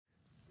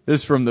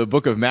This is from the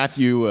book of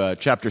Matthew,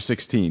 chapter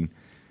 16.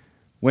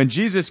 When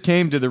Jesus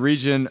came to the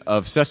region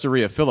of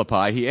Caesarea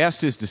Philippi, he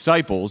asked his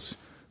disciples,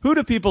 "Who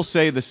do people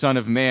say the Son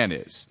of Man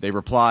is?" They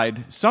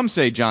replied, "Some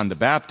say John the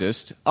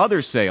Baptist,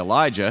 others say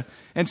Elijah,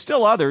 and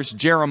still others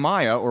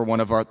Jeremiah or one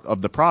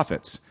of the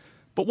prophets.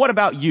 But what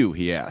about you?"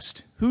 he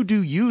asked. "Who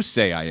do you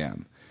say I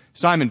am?"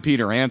 Simon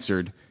Peter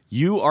answered,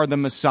 "You are the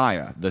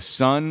Messiah, the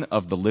Son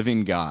of the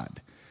living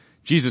God."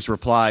 Jesus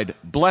replied,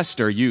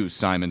 "Blessed are you,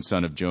 Simon,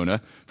 son of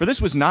Jonah, for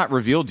this was not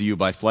revealed to you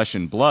by flesh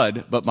and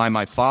blood, but by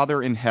my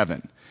Father in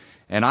heaven.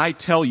 And I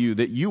tell you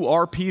that you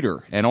are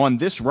Peter, and on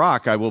this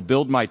rock I will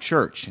build my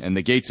church, and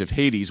the gates of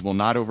Hades will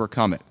not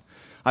overcome it.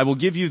 I will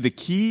give you the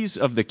keys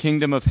of the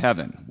kingdom of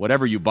heaven.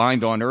 Whatever you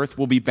bind on earth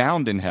will be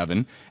bound in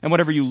heaven, and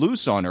whatever you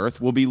loose on earth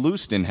will be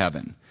loosed in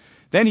heaven."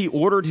 Then he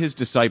ordered his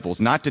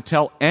disciples not to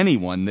tell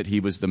anyone that he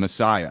was the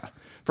Messiah.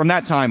 From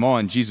that time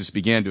on, Jesus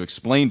began to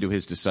explain to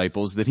his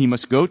disciples that he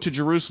must go to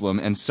Jerusalem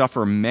and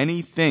suffer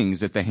many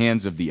things at the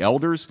hands of the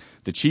elders,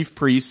 the chief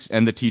priests,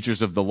 and the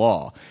teachers of the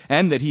law,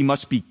 and that he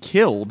must be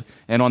killed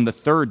and on the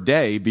third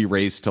day be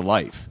raised to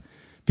life.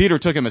 Peter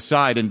took him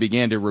aside and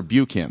began to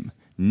rebuke him.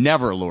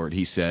 "Never, Lord,"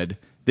 he said,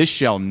 "this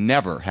shall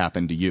never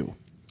happen to you."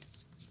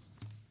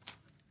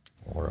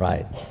 All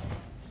right.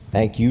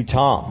 Thank you,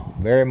 Tom,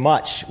 very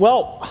much.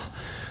 Well,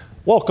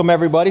 welcome,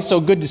 everybody. So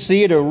good to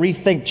see you to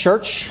Rethink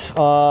Church.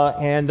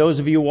 And those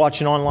of you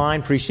watching online,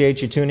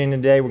 appreciate you tuning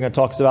in today. We're going to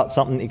talk about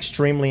something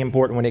extremely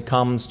important when it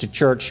comes to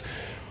church.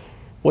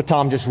 What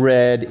Tom just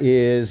read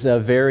is a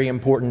very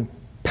important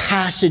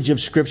passage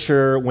of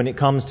Scripture when it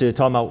comes to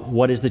talking about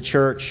what is the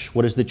church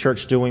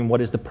doing,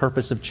 what is the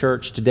purpose of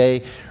church.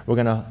 Today, we're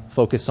going to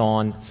focus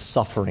on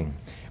suffering,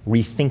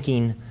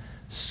 rethinking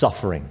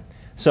suffering.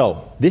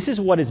 So, this is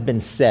what has been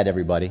said,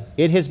 everybody.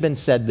 It has been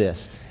said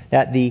this,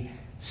 that the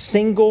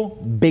single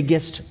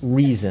biggest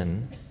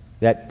reason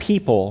that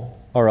people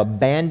are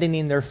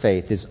abandoning their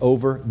faith is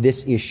over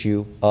this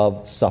issue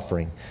of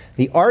suffering.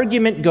 The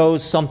argument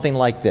goes something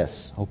like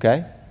this,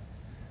 okay?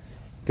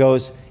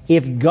 Goes,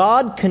 if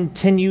God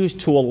continues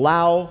to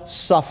allow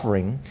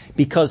suffering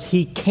because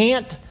he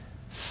can't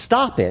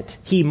stop it,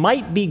 he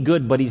might be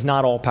good, but he's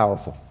not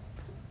all-powerful.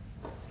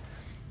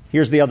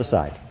 Here's the other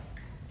side.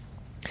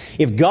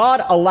 If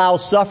God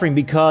allows suffering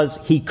because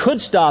he could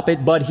stop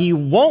it, but he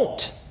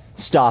won't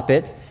stop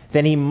it,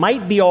 then he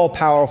might be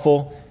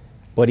all-powerful,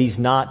 but he's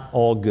not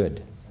all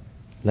good.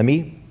 Let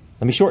me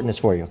shorten this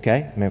for you,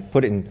 okay? I'm going to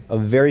put it in a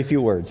very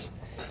few words.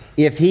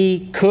 If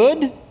he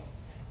could,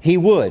 he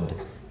would.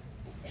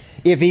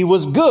 If he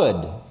was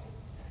good,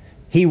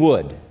 he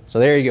would. So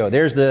there you go.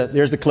 There's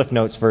the Cliff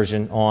Notes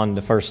version on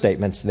the first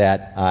statements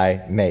that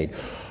I made.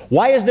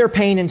 Why is there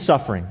pain and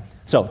suffering?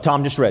 So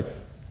Tom just read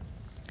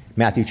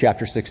Matthew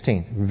chapter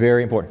 16.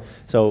 Very important.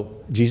 So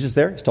Jesus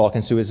there, he's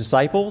talking to his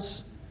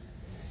disciples.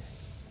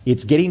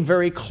 It's getting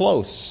very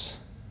close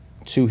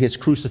to his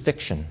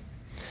crucifixion.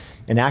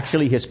 And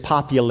actually his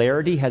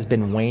popularity has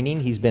been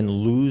waning. He's been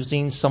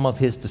losing some of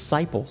his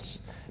disciples.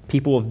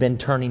 People have been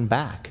turning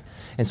back.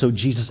 And so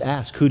Jesus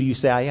asks, "Who do you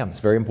say I am?" It's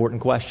a very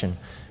important question.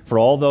 For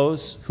all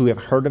those who have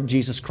heard of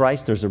Jesus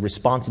Christ, there's a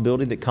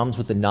responsibility that comes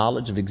with the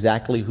knowledge of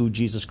exactly who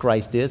Jesus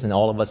Christ is, and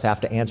all of us have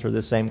to answer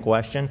this same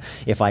question.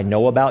 If I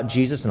know about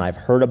Jesus and I've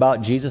heard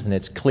about Jesus and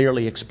it's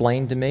clearly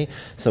explained to me,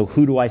 so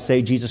who do I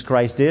say Jesus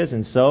Christ is?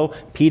 And so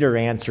Peter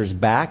answers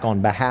back on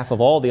behalf of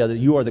all the other,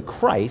 "You are the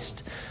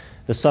Christ,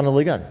 the Son of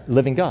the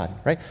living God,"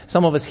 right?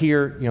 Some of us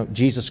hear,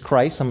 Jesus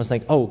Christ. Some of us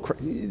think, oh,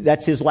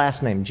 that's his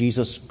last name,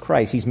 Jesus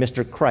Christ. He's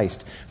Mr.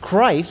 Christ.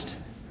 Christ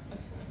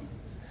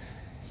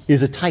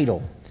is a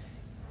title.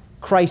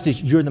 Christ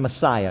is, you're the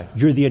Messiah.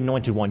 You're the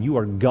anointed one. You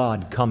are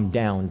God come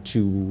down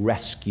to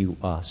rescue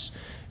us.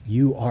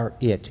 You are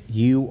it.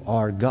 You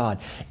are God.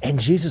 And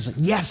Jesus said,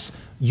 yes,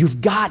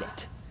 you've got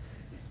it.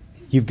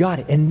 You've got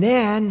it. And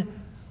then,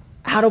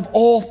 out of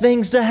all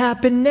things to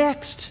happen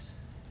next,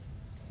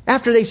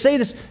 after they say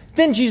this,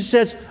 then Jesus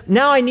says,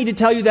 now I need to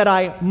tell you that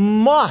I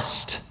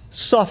must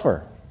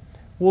suffer.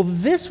 Well,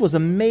 this was a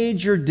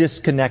major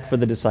disconnect for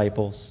the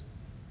disciples.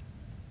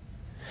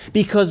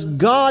 Because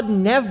God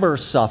never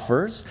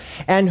suffers,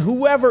 and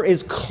whoever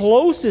is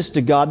closest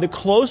to God, the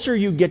closer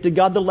you get to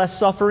God, the less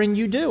suffering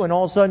you do. And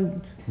all of a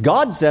sudden,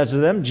 God says to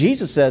them,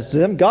 Jesus says to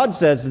them, God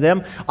says to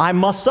them, I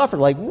must suffer.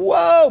 Like,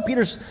 whoa,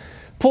 Peter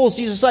pulls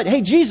Jesus aside.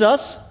 Hey,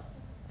 Jesus,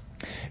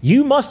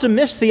 you must have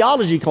missed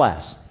theology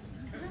class.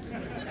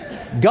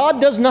 God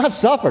does not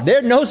suffer.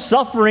 There's no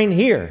suffering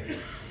here.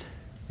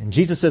 And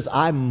Jesus says,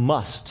 I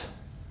must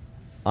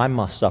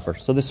suffer.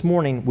 So this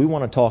morning, we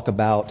want to talk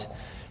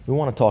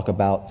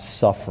about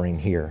suffering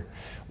here.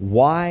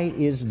 Why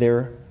is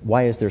there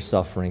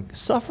suffering?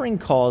 Suffering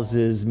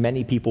causes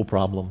many people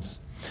problems.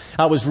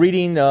 I was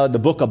reading the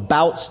book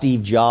about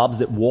Steve Jobs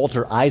that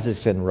Walter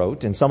Isaacson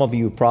wrote, and some of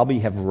you probably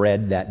have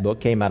read that book.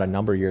 Came out a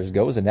number of years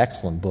ago. It was an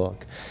excellent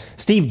book.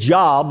 Steve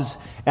Jobs,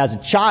 as a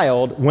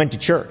child, went to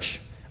church.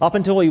 Up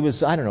until he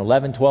was,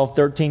 11, 12,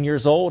 13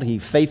 years old, he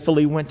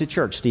faithfully went to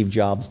church, Steve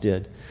Jobs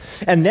did.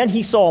 And then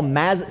he saw a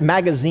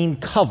magazine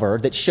cover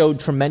that showed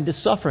tremendous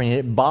suffering, and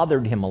it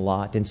bothered him a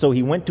lot. And so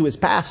he went to his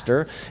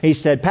pastor. He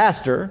said,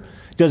 "Pastor,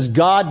 does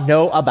God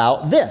know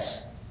about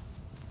this,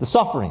 the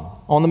suffering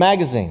on the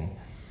magazine?"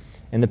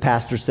 And the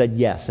pastor said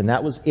yes. And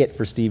that was it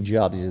for Steve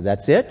Jobs. He said,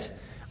 "That's it.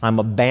 I'm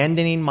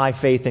abandoning my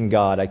faith in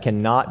God. I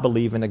cannot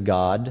believe in a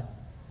God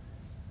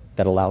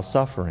that allows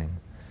suffering."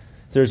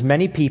 There's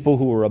many people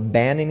who are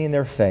abandoning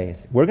their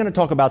faith. We're going to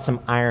talk about some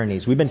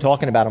ironies. We've been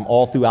talking about them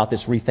all throughout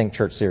this Rethink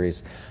Church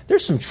series.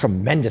 There's some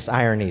tremendous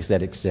ironies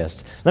that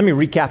exist. Let me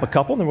recap a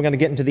couple, and then we're going to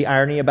get into the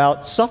irony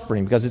about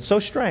suffering because it's so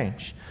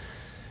strange.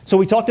 So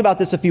we talked about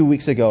this a few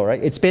weeks ago,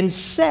 right? It's been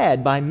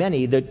said by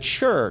many the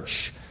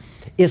church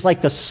is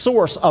like the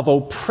source of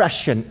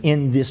oppression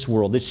in this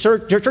world.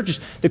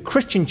 The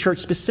Christian church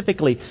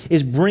specifically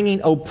is bringing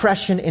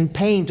oppression and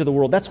pain to the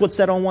world. That's what's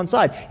said on one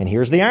side. And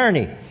here's the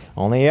irony.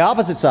 On the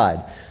opposite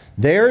side,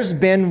 there's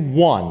been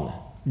one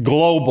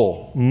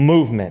global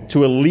movement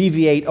to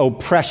alleviate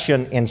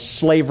oppression and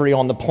slavery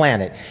on the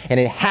planet. And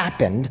it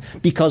happened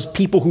because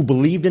people who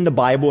believed in the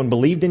Bible and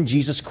believed in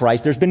Jesus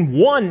Christ, there's been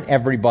one,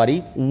 everybody,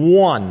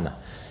 one.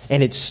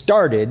 And it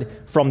started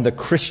from the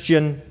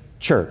Christian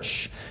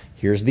church.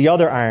 Here's the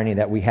other irony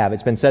that we have.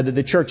 It's been said that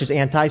the church is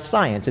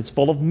anti-science. It's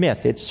full of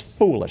myth. It's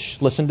foolish.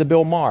 Listen to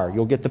Bill Maher.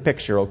 You'll get the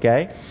picture,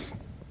 okay?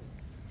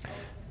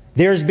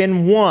 There's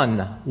been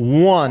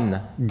one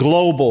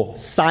global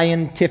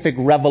scientific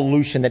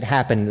revolution that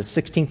happened in the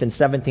 16th and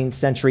 17th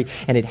century,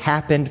 and it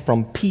happened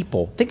from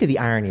people. Think of the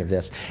irony of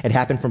this. It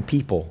happened from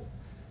people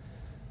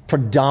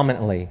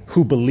predominantly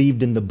who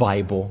believed in the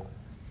Bible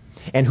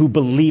and who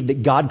believed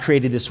that God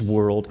created this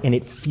world, and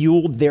it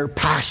fueled their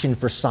passion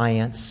for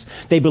science.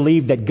 They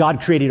believed that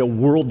God created a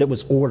world that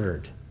was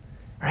ordered,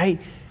 right?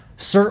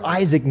 Sir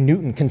Isaac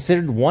Newton,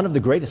 considered one of the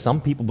greatest, some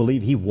people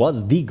believe he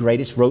was the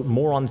greatest, wrote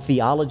more on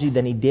theology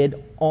than he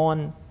did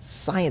on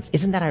science.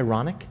 Isn't that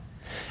ironic?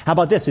 How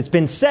about this? It's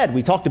been said,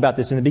 we talked about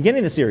this in the beginning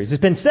of the series,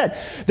 it's been said,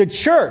 the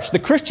church, the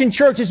Christian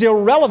church is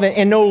irrelevant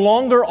and no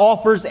longer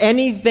offers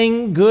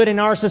anything good in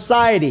our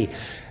society.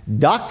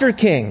 Dr.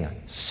 King,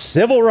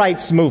 civil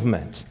rights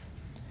movement.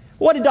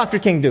 What did Dr.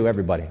 King do,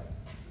 everybody?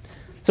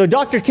 So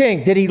Dr.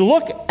 King, did he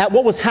look at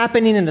what was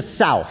happening in the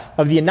South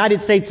of the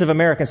United States of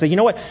America and say, you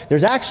know what,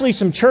 there's actually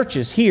some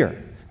churches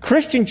here,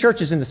 Christian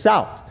churches in the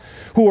South,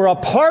 who are a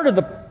part of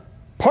the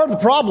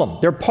problem.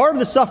 They're part of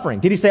the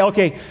suffering. Did he say,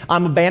 okay,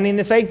 I'm abandoning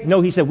the faith?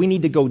 No, he said, we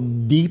need to go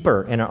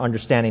deeper in our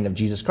understanding of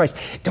Jesus Christ.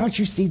 Don't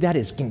you see that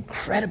as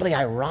incredibly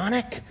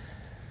ironic?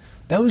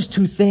 Those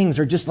two things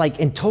are just like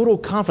in total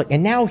conflict.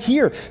 And now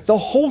here, the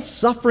whole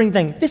suffering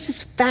thing, this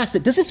is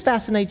fascinating. Does this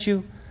fascinate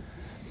you?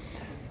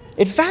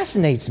 It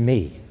fascinates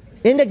me.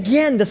 And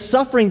again, the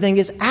suffering thing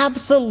is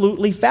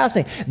absolutely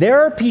fascinating.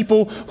 There are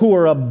people who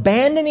are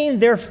abandoning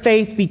their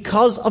faith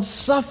because of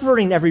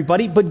suffering,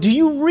 everybody. But do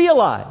you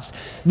realize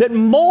that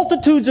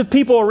multitudes of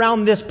people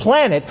around this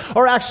planet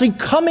are actually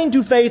coming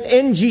to faith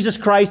in Jesus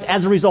Christ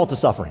as a result of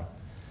suffering?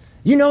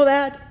 You know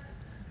that?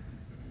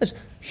 There's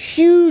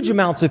huge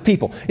amounts of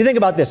people. You think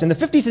about this. In the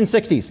 50s and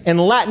 60s, in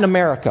Latin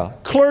America,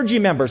 clergy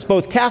members,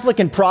 both Catholic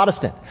and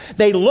Protestant,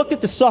 they looked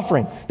at the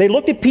suffering. They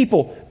looked at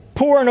people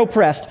poor and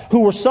oppressed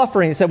who were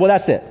suffering and said, well,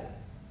 that's it.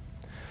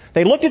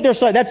 They looked at their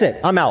side, that's it,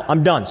 I'm out,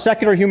 I'm done.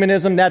 Secular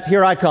humanism, that's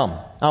here I come.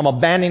 I'm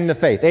abandoning the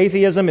faith.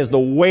 Atheism is the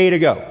way to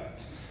go.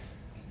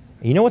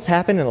 You know what's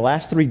happened in the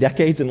last 3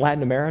 decades in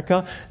Latin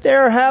America?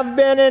 There have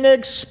been an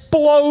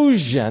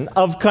explosion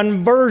of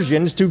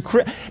conversions to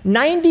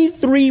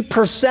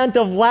 93%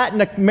 of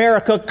Latin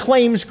America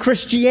claims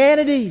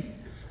Christianity.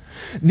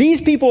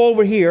 These people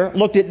over here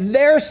looked at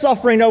their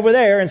suffering over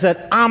there and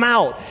said, I'm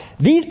out.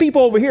 These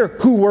people over here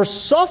who were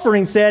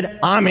suffering said,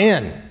 I'm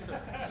in.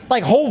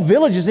 Like whole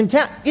villages in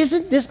town.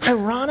 Isn't this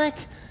ironic?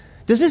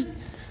 Does this...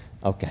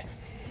 Okay.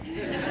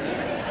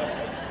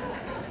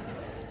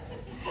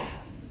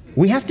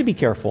 We have to be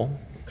careful.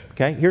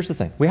 Okay, here's the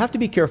thing. We have to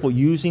be careful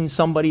using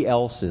somebody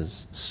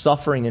else's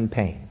suffering and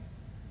pain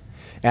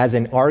as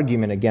an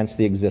argument against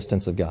the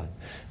existence of God.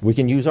 We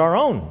can use our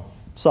own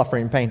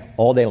suffering and pain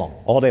all day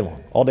long, all day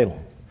long, all day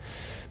long.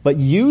 But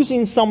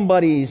using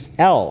somebody's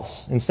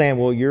else and saying,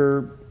 well,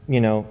 you're,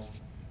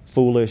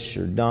 foolish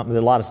or dumb, a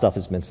lot of stuff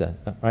has been said,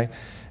 right?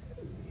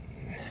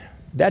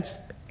 That's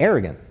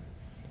arrogant.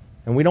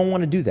 And we don't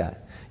want to do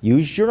that.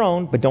 Use your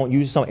own, but don't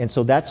use some. And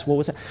so that's what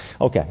was it.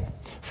 Okay.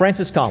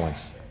 Francis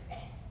Collins,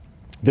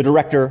 the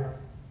director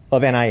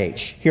of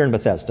NIH here in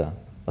Bethesda,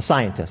 a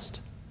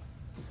scientist.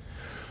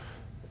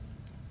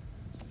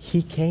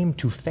 He came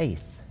to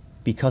faith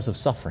because of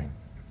suffering.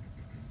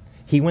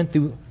 He went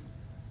through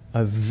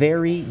a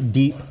very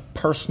deep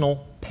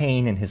personal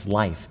pain in his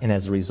life, and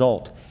as a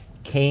result,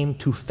 came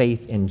to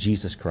faith in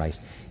Jesus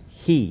Christ.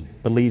 He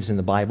believes in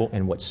the Bible,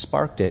 and what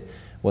sparked it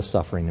was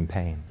suffering and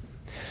pain.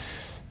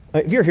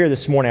 If you're here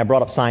this morning, I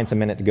brought up science a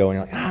minute ago, and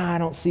you're like, I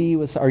don't see,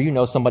 or you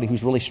know somebody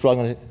who's really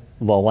struggling with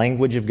The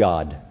Language of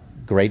God.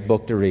 Great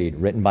book to read,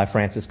 written by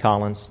Francis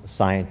Collins, a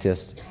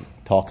scientist,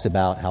 talks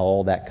about how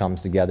all that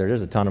comes together.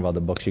 There's a ton of other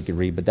books you could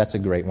read, but that's a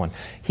great one.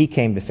 He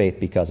came to faith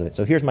because of it.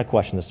 So here's my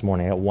question this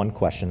morning. I got one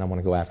question I want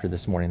to go after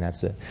this morning.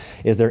 That's it.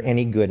 Is there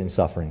any good in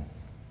suffering?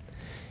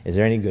 Is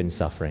there any good in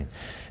suffering?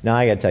 Now,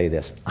 I got to tell you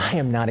this. I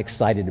am not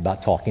excited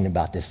about talking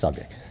about this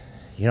subject.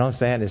 You know what I'm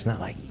saying? It's not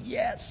like,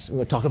 yes, we're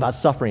going to talk about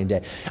suffering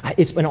today.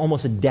 It's been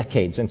almost a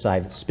decade since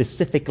I've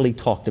specifically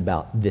talked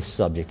about this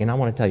subject, and I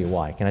want to tell you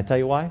why. Can I tell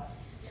you why?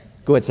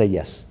 Go ahead and say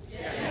yes.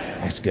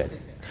 Yes. That's good.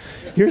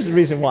 Here's the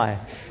reason why.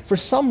 For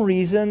some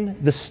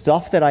reason, the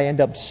stuff that I end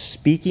up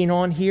speaking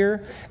on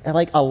here, and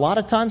like a lot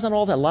of times, not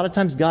all that, a lot of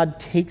times God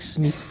takes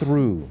me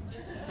through.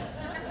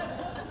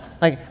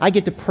 Like, I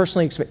get to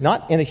personally experience,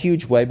 not in a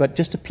huge way, but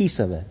just a piece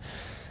of it.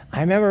 I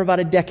remember about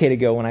a decade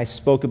ago when I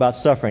spoke about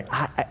suffering.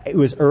 It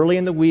was early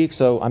in the week,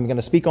 so I'm going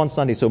to speak on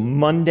Sunday. So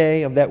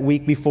Monday of that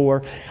week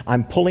before,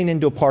 I'm pulling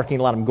into a parking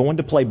lot. I'm going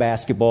to play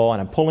basketball, and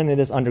I'm pulling into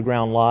this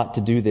underground lot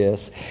to do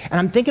this. And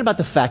I'm thinking about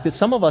the fact that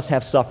some of us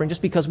have suffering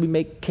just because we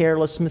make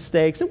careless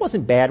mistakes. It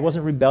wasn't bad. It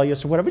wasn't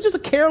rebellious or whatever. It's just a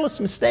careless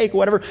mistake or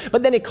whatever.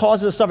 But then it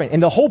causes us suffering.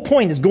 And the whole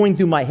point is going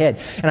through my head.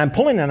 And I'm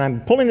pulling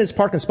in this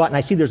parking spot, and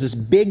I see there's this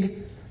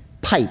big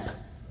pipe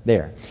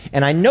there.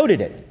 And I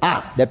noted it.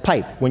 That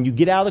pipe. When you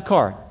get out of the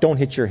car, don't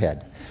hit your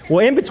head.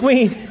 Well, in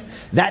between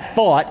that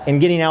thought and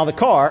getting out of the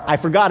car, I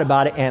forgot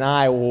about it and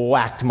I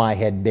whacked my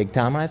head big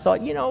time. And I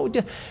thought,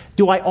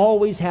 do I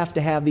always have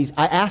to have these?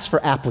 I asked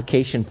for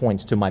application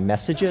points to my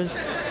messages.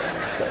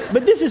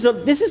 But this is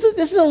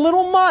a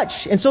little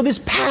much. And so this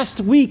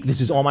past week,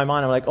 this is on my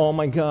mind. I'm like, oh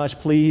my gosh,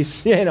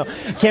 please,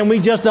 can we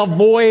just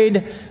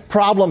avoid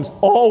problems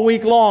all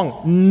week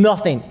long?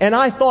 Nothing. And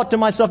I thought to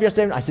myself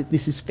yesterday, I said,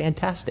 this is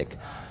fantastic.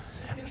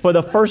 For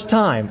the first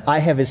time, I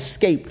have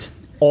escaped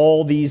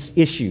all these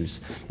issues.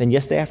 Then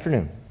yesterday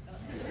afternoon,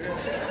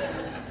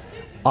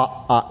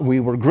 we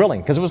were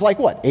grilling because it was like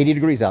 80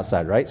 degrees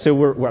outside, right?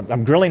 So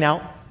I'm grilling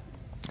out,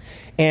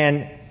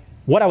 and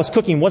what I was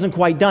cooking wasn't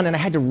quite done, and I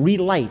had to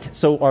relight.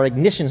 So our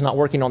ignition's not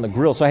working on the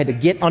grill, so I had to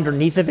get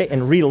underneath of it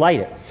and relight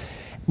it.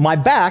 My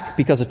back,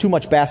 because of too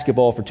much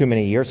basketball for too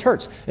many years,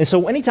 hurts. And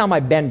so anytime I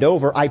bend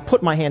over, I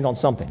put my hand on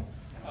something.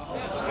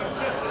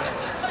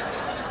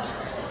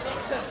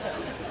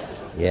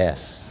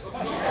 Yes.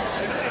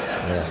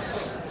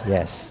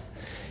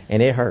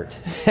 And it hurt.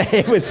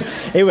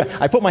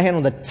 I put my hand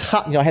on the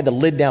top, I had the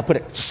lid down, put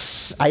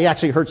it, I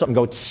actually heard something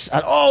go,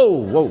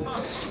 whoa.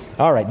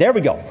 All right, there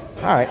we go.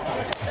 All right.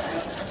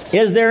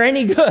 Is there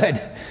any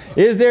good?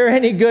 Is there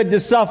any good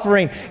to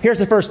suffering? Here's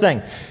the first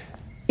thing.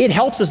 It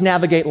helps us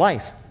navigate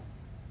life.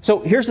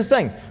 So here's the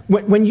thing.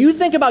 When you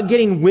think about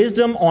getting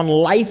wisdom on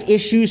life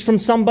issues from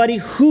somebody,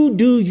 who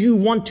do you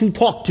want to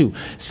talk to?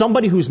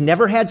 Somebody who's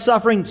never had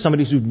suffering,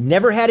 somebody who's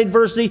never had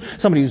adversity,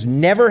 somebody who's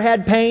never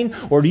had pain,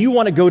 or do you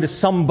want to go to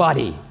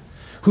somebody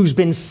who's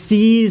been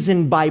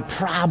seasoned by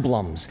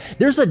problems?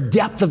 There's a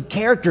depth of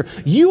character.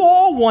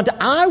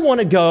 I want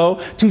to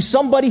go to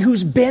somebody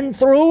who's been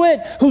through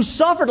it, who's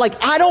suffered.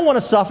 Like, I don't want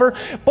to suffer,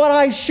 but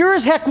I sure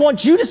as heck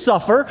want you to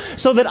suffer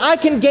so that I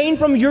can gain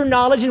from your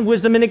knowledge and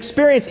wisdom and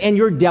experience and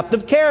your depth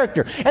of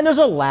character. And there's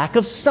a lack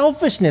of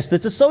selfishness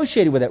that's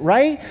associated with it,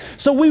 right?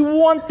 So we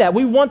want that.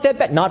 We want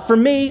that. Not for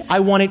me. I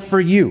want it for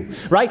you,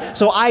 right?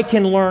 So I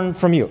can learn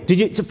from you.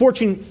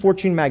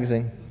 Fortune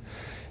magazine,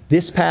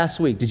 this past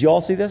week, did you all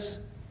see this?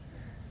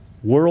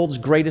 World's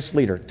Greatest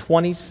Leader,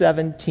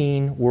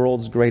 2017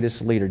 World's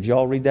Greatest Leader. Did you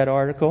all read that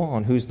article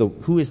on who is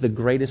the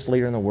greatest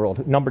leader in the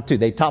world? Number 2,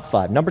 they top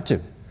 5. Number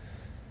 2,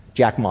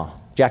 Jack Ma.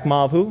 Jack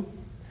Ma of who?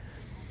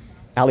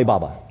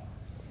 Alibaba.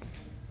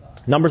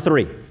 Number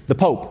 3, the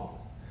Pope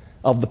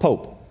of the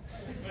Pope.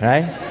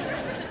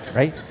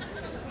 Right?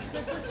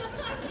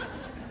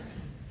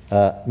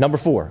 Number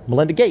 4,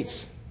 Melinda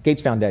Gates,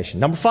 Gates Foundation.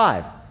 Number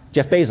 5,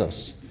 Jeff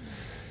Bezos.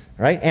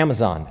 Right?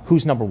 Amazon.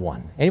 Who's number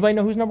 1? Anybody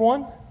know who's number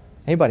 1?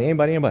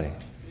 Anybody?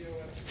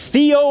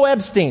 Theo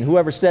Epstein.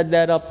 Whoever said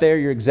that up there,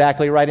 you're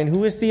exactly right. And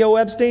who is Theo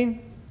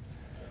Epstein?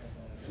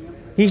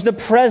 He's the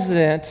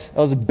president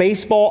of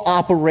baseball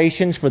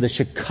operations for the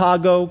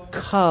Chicago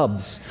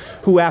Cubs,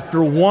 who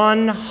after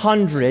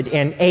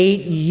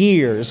 108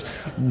 years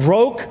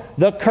broke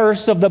the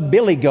curse of the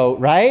billy goat,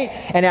 right?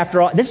 And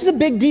after all, this is a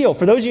big deal.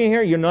 For those of you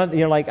here,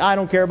 you're like, I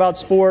don't care about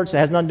sports. It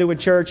has nothing to do with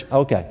church.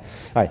 Okay.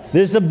 All right.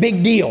 This is a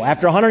big deal.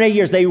 After 108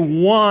 years, they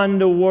won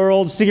the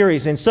World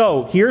Series. And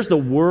so here's the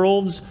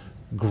world's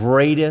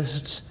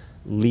greatest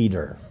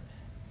leader,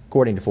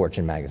 according to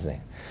Fortune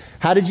magazine.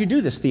 How did you do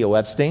this, Theo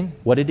Epstein?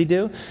 What did he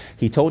do?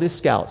 He told his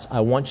scouts,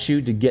 I want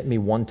you to get me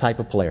one type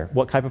of player.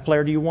 What type of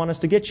player do you want us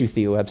to get you,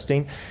 Theo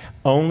Epstein?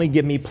 Only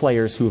give me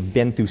players who have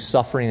been through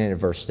suffering and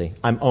adversity.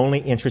 I'm only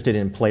interested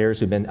in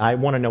players I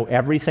want to know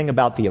everything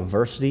about the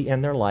adversity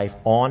in their life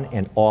on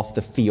and off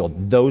the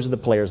field. Those are the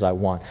players I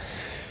want.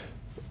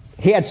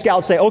 He had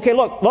scouts say, okay,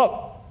 look,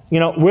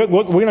 we're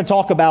going to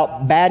talk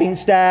about batting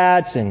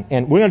stats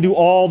and we're going to do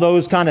all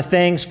those kind of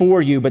things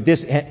for you. But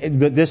this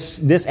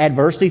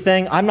adversity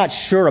thing, I'm not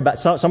sure about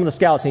some of the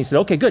scouts. And he said,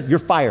 okay, good, you're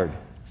fired.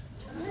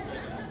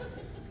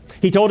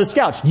 He told his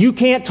scouts, you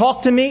can't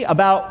talk to me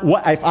about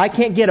what, if I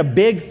can't get a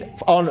big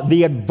on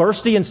the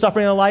adversity and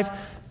suffering in life,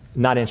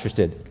 not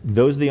interested.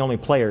 Those are the only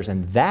players,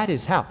 and that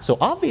is how. So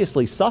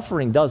obviously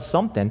suffering does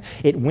something.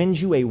 It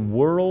wins you a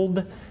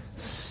World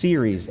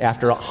Series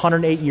after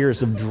 108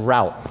 years of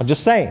drought. I'm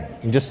just saying.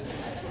 I'm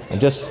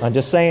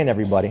just saying,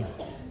 everybody.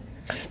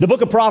 The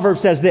book of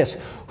Proverbs says this,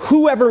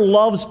 whoever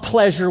loves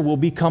pleasure will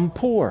become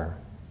poor.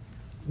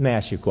 Let me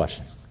ask you a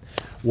question.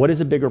 What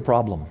is a bigger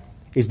problem?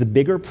 Is the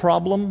bigger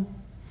problem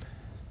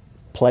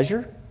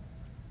pleasure,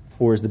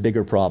 or is the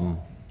bigger problem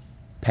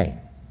pain?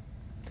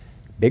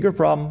 Bigger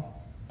problem,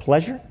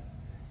 pleasure.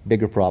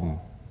 Bigger problem,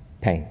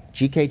 pain.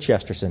 G.K.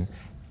 Chesterton,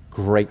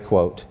 great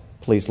quote.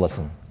 Please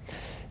listen.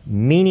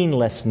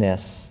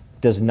 Meaninglessness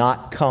does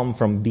not come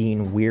from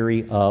being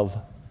weary of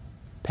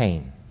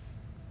pain.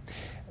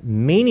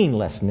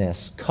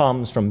 Meaninglessness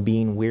comes from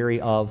being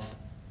weary of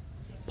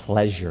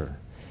pleasure.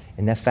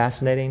 Isn't that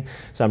fascinating?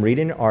 So I'm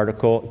reading an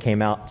article. It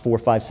came out 4,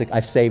 5, 6.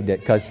 I've saved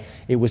it because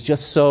it was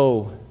just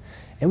so...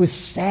 It was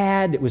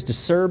sad, it was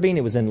disturbing,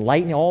 it was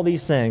enlightening, all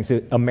these things.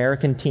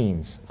 American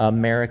teens,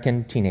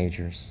 American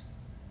teenagers.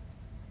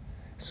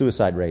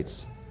 Suicide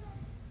rates.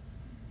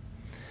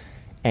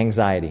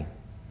 Anxiety.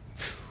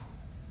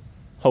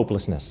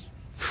 Hopelessness.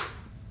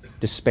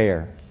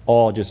 Despair.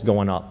 All just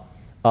going up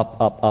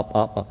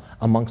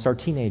amongst our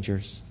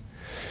teenagers.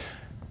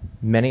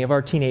 Many of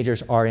our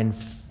teenagers are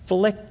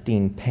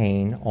inflicting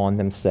pain on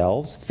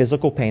themselves,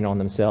 physical pain on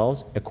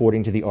themselves,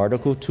 according to the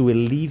article, to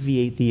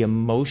alleviate the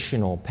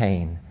emotional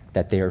pain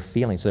that they are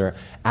feeling. So they're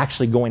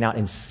actually going out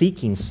and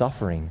seeking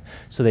suffering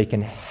so they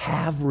can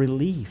have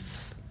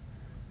relief.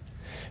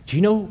 Do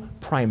you know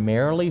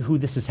primarily who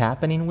this is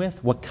happening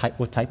with? What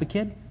type of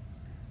kid?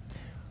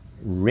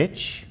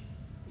 Rich,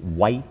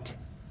 white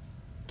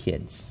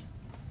kids.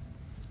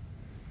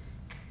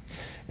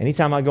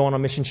 Anytime I go on a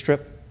mission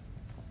trip,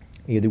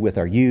 either with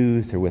our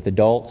youth or with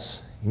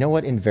adults, you know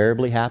what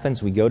invariably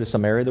happens? We go to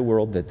some area of the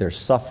world that there's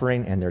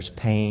suffering and there's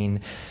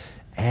pain,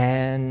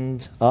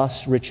 and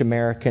us rich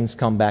Americans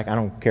come back. I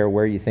don't care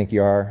where you think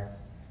you are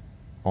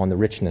on the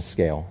richness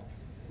scale.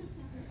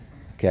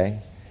 Okay?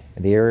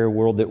 In the area of the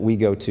world that we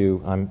go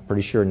to, I'm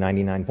pretty sure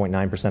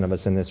 99.9% of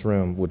us in this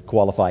room would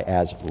qualify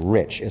as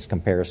rich as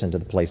comparison to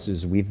the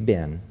places we've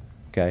been.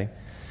 Okay?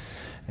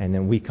 And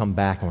then we come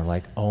back and we're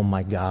like, oh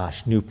my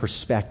gosh, new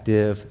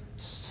perspective.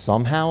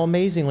 Somehow,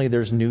 amazingly,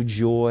 there's new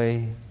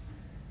joy,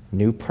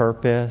 new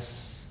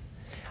purpose.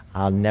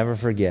 I'll never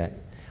forget.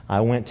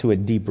 I went to a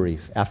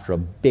debrief after a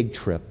big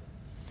trip.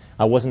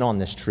 I wasn't on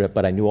this trip,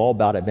 but I knew all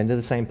about it. I've been to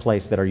the same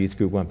place that our youth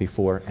group went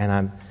before, and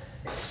I'm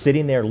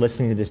sitting there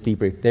listening to this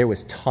debrief. There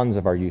was tons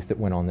of our youth that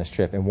went on this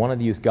trip, and one of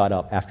the youth got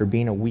up after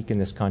being a week in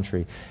this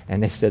country,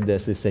 and they said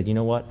this. They said, you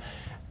know what?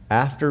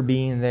 After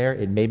being there,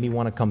 it made me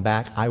want to come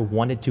back. I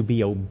wanted to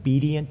be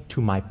obedient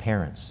to my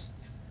parents.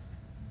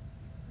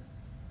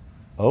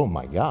 Oh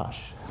my gosh.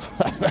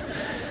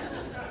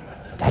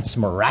 That's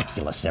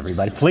miraculous,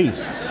 everybody.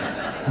 Please.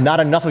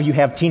 Not enough of you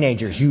have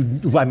teenagers.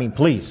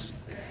 Please.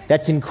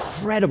 That's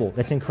incredible.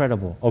 That's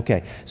incredible.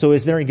 Okay. So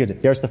is there any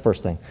good? There's the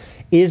first thing.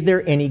 Is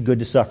there any good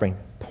to suffering?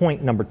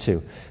 Point number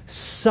 2.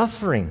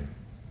 Suffering.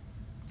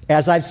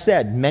 As I've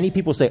said, many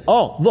people say,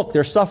 oh, look,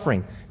 they're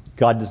suffering.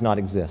 God does not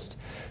exist.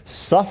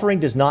 Suffering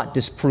does not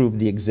disprove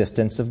the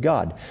existence of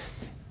God.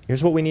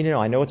 Here's what we need to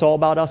know. I know it's all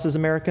about us as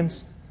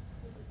Americans.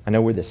 I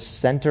know we're the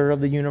center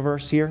of the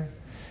universe here.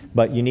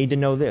 But you need to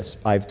know this.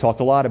 I've talked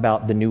a lot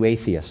about the new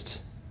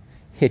atheists,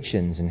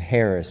 Hitchens and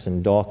Harris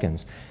and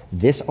Dawkins.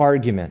 This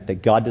argument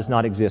that God does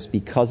not exist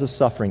because of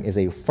suffering is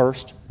a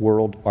first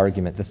world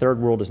argument. The third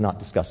world is not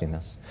discussing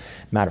this.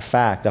 Matter of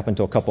fact, up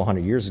until a couple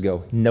hundred years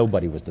ago,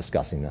 nobody was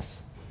discussing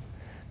this.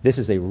 This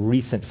is a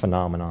recent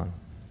phenomenon.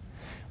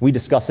 We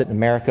discuss it in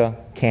America,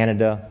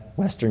 Canada,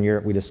 Western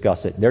Europe, we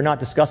discuss it. They're not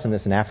discussing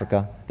this in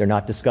Africa. They're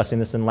not discussing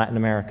this in Latin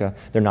America.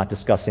 They're not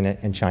discussing it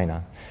in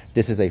China.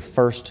 This is a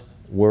first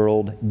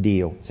world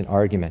deal. It's an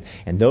argument.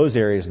 In those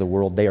areas of the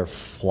world, they are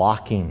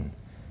flocking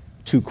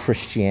to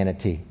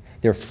Christianity.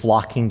 They're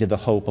flocking to the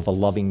hope of a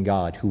loving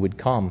God who would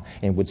come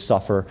and would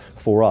suffer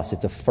for us.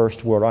 It's a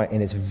first world argument,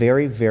 and it's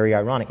very, very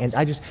ironic. And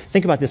I just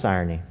think about this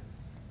irony.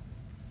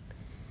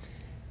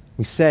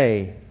 We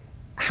say,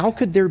 how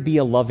could there be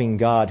a loving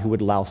God who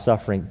would allow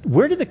suffering?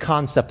 Where did the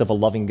concept of a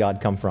loving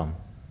God come from?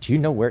 Do you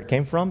know where it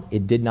came from?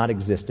 It did not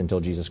exist until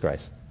Jesus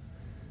Christ.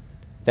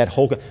 That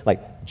whole,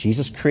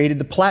 Jesus created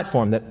the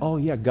platform that, oh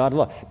yeah, God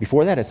love.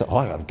 Before that, it's,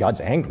 oh,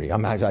 God's angry.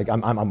 I'm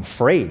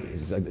afraid.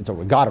 It's a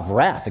God of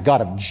wrath, a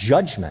God of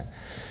judgment.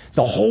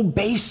 The whole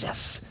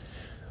basis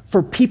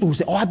for people who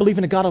say, oh, I believe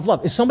in a God of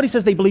love. If somebody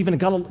says they believe in a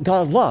God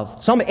of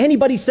love,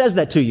 anybody says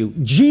that to you,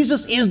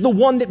 Jesus is the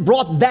one that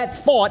brought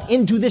that thought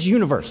into this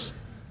universe.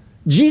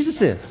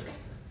 Jesus is.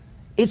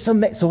 It's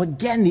amazing. So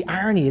again, the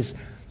irony is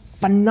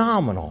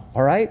phenomenal,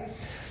 all right?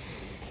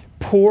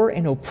 Poor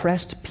and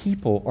oppressed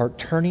people are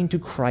turning to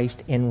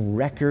Christ in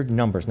record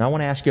numbers. Now, I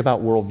want to ask you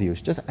about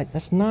worldviews.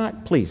 That's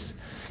not, please.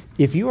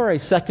 If you are a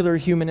secular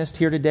humanist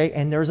here today,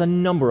 and there's a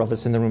number of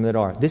us in the room that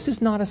are, this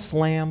is not a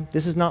slam.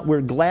 This is not,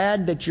 we're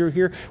glad that you're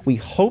here. We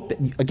hope that,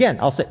 again,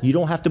 I'll say, you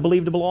don't have to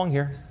believe to belong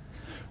here.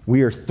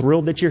 We are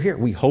thrilled that you're here.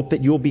 We hope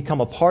that you'll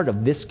become a part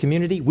of this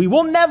community. We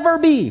will never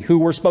be who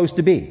we're supposed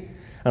to be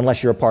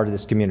unless you're a part of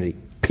this community,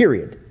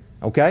 period.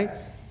 Okay?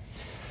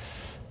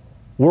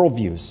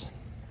 Worldviews.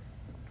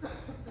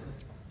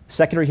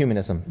 Secular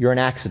humanism, you're an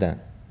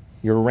accident.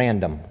 You're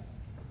random.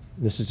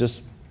 This is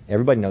just,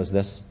 everybody knows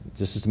this.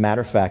 Just as a matter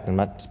of fact, I'm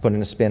not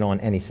putting a spin on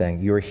anything.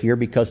 You're here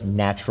because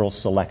natural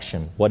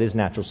selection. What is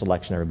natural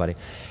selection, everybody?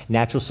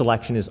 Natural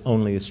selection is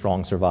only the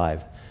strong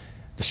survive.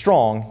 The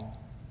strong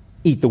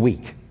eat the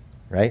weak,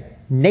 right?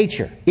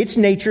 Nature. It's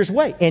nature's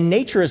way. And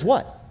nature is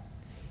what?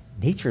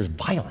 Nature's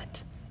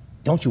violent.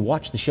 Don't you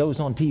watch the shows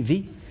on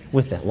TV?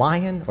 With the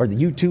lion or the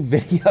YouTube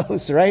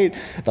videos, right?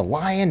 The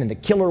lion and the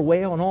killer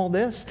whale and all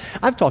this.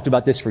 I've talked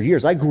about this for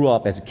years. I grew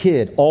up as a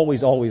kid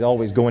always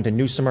going to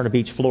New Smyrna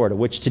Beach, Florida,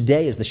 which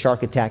today is the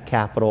shark attack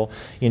capital,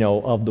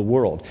 of the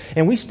world.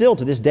 And we still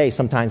to this day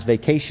sometimes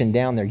vacation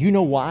down there. You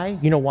know why?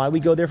 You know why we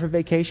go there for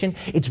vacation?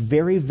 It's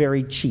very,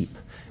 very cheap,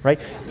 right?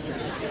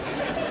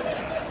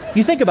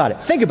 You think about it.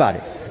 Think about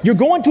it. You're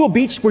going to a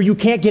beach where you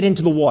can't get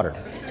into the water,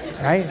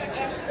 right?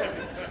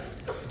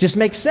 Just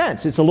makes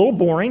sense. It's a little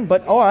boring,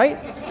 but all right.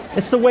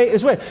 It's the way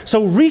it's way.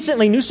 So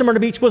recently, New Smyrna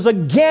Beach was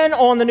again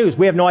on the news.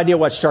 We have no idea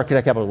what shark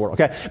attack capital of the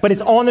world, okay? But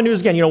it's on the news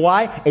again. You know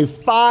why? A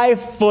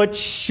 5-foot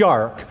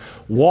shark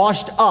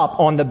washed up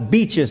on the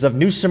beaches of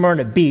New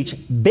Smyrna Beach,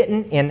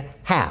 bitten in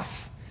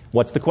half.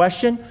 What's the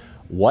question?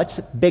 What's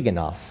big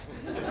enough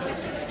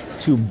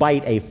to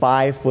bite a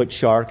 5-foot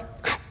shark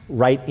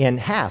right in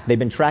half? They've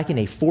been tracking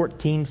a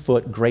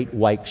 14-foot great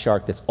white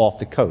shark that's off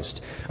the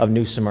coast of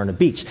New Smyrna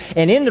Beach.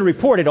 And in the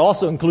report, it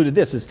also included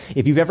this, is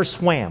if you've ever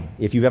swam,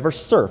 if you've ever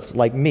surfed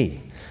like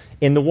me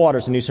in the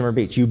waters of New Smyrna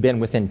Beach, you've been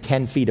within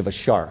 10 feet of a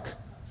shark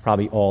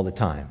probably all the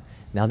time.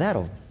 Now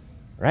that'll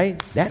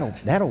freak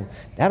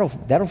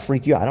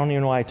you out. I don't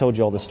even know why I told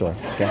you all this story.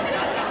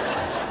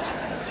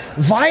 Okay?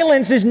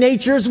 Violence is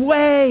nature's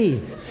way.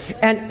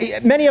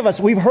 And many of us,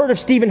 we've heard of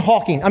Stephen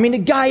Hawking. I mean, the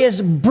guy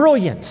is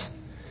brilliant.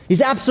 He's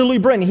absolutely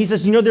brilliant. He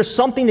says, there's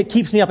something that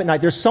keeps me up at night.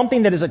 There's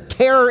something that is a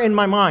terror in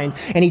my mind.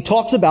 And he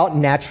talks about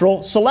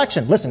natural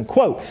selection. Listen,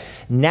 quote,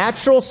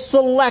 natural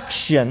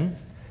selection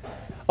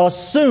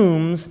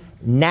assumes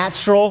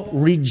natural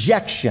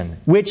rejection,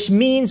 which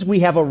means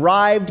we have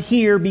arrived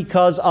here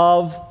because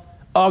of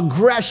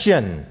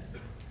aggression.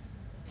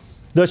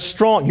 The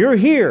strong, you're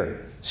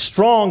here.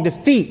 Strong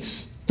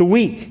defeats the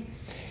weak.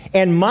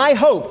 And my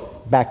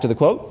hope, back to the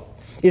quote,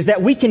 is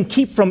that we can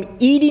keep from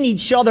eating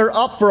each other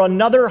up for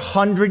another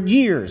 100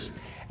 years.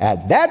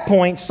 At that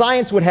point,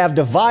 science would have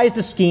devised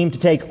a scheme to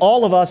take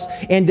all of us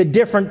into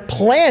different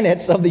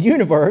planets of the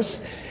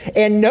universe,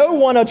 and no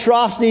one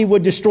atrocity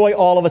would destroy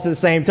all of us at the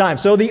same time.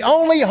 So the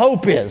only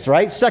hope is,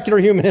 right, secular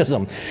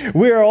humanism,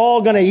 we're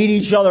all going to eat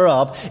each other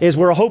up, is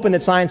we're hoping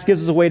that science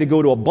gives us a way to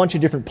go to a bunch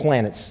of different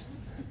planets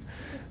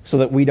so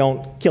that we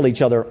don't kill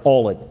each other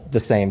all at the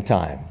same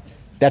time.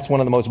 That's one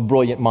of the most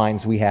brilliant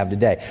minds we have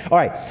today. All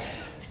right.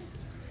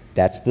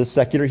 That's the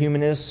secular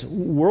humanist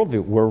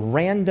worldview. We're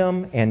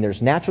random, and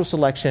there's natural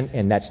selection,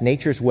 and that's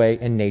nature's way,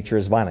 and nature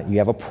is violent. You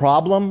have a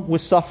problem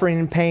with suffering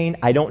and pain,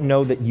 I don't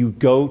know that you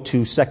go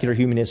to secular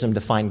humanism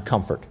to find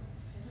comfort.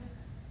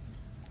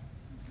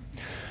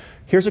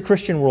 Here's a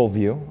Christian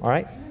worldview, all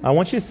right? I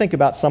want you to think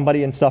about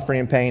somebody in suffering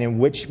and pain and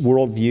which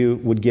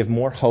worldview would give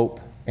more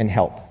hope and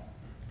help,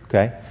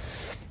 okay?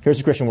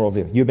 Here's a Christian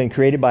worldview. You've been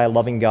created by a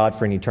loving God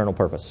for an eternal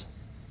purpose.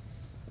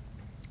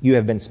 You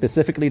have been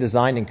specifically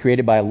designed and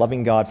created by a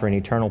loving God for an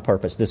eternal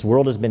purpose. This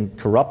world has been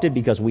corrupted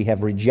because we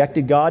have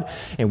rejected God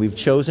and we've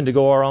chosen to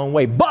go our own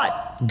way.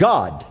 But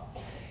God,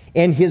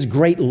 in His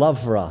great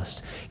love for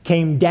us,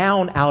 came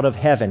down out of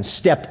heaven,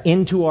 stepped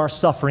into our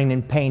suffering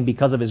and pain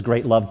because of His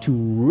great love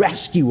to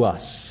rescue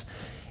us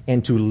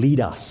and to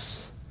lead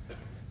us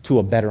to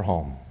a better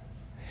home.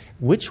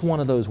 Which one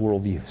of those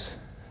worldviews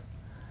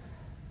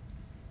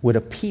would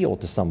appeal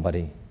to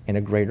somebody in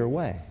a greater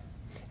way?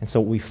 And so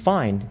what we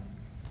find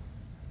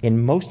in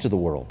most of the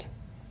world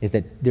is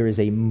that there is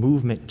a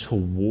movement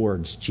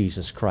towards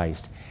Jesus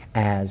Christ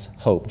as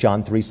hope.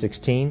 John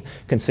 3:16,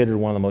 considered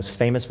one of the most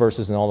famous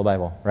verses in all the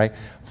Bible, right?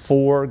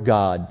 For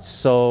God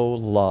so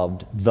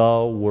loved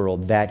the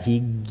world that He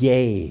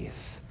gave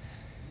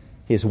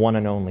His one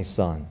and only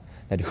Son,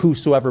 that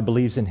whosoever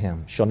believes in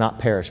Him shall not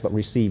perish but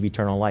receive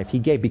eternal life. He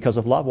gave because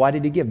of love. Why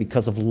did He give?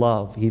 Because of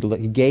love. He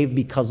gave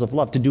because of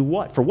love. To do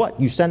what? For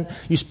what? You sent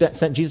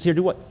Jesus here to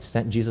do what? You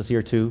sent Jesus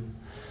here to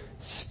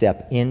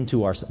step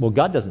into our... Well,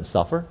 God doesn't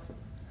suffer.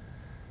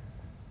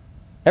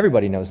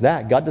 Everybody knows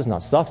that. God does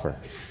not suffer.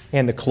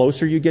 And the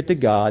closer you get to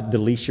God, the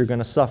least you're going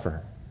to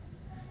suffer.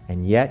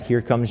 And yet,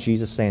 here comes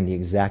Jesus saying the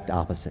exact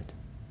opposite.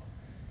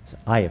 He said,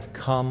 I have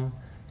come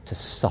to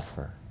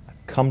suffer.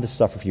 I've come to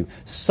suffer for you.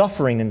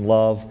 Suffering and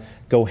love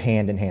go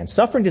hand in hand.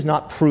 Suffering does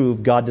not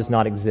prove God does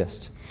not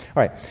exist.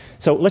 All right,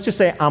 so let's just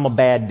say I'm a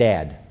bad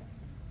dad.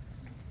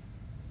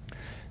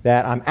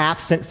 That I'm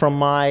absent from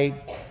my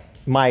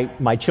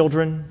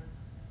children,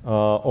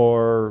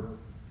 or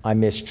I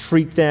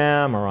mistreat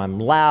them, or I'm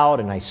loud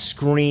and I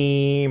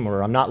scream,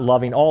 or I'm not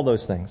loving, all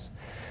those things.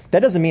 That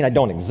doesn't mean I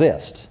don't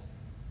exist.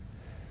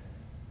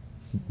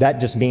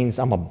 That just means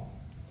I'm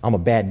a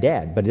bad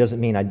dad, but it doesn't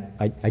mean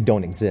I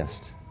don't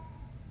exist.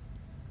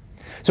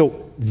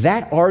 So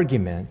that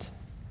argument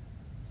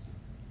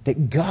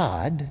that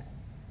God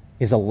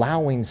is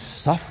allowing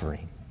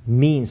suffering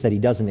means that he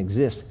doesn't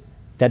exist,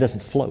 that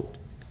doesn't float.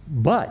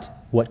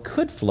 But what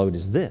could float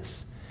is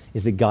this,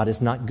 is that God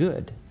is not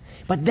good.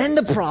 But then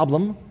the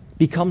problem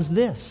becomes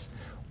this.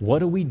 What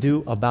do we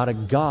do about a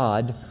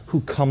God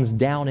who comes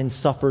down and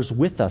suffers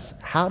with us?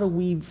 How do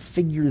we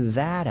figure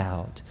that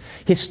out?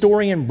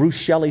 Historian Bruce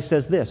Shelley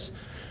says this: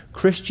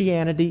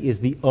 Christianity is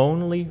the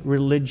only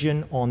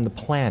religion on the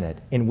planet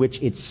in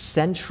which its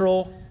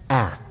central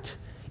act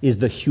is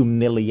the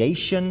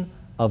humiliation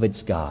of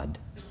its God.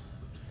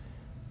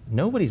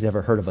 Nobody's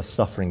ever heard of a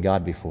suffering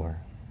God before.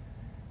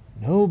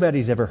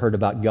 Nobody's ever heard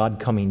about God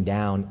coming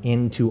down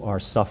into our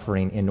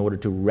suffering in order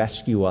to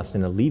rescue us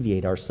and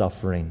alleviate our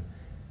suffering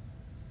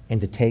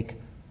and to take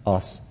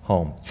us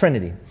home.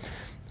 Trinity.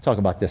 Talk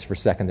about this for a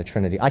second, the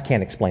Trinity. I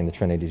can't explain the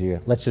Trinity to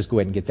you. Let's just go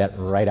ahead and get that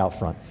right out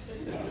front.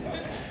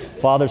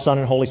 Father, Son,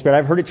 and Holy Spirit.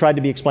 I've heard it tried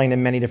to be explained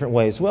in many different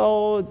ways.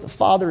 Well, the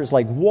Father is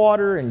like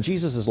water, and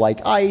Jesus is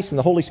like ice, and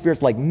the Holy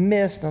Spirit's like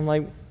mist. I'm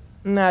like,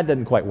 nah, it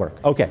doesn't quite work.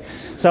 Okay,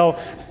 so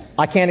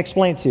I can't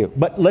explain it to you.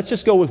 But let's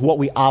just go with what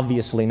we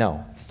obviously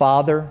know.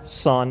 Father,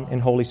 Son,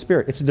 and Holy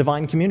Spirit. It's a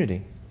divine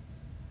community.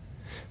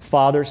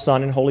 Father,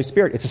 Son, and Holy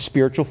Spirit. It's a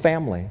spiritual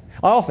family.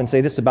 I often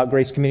say this about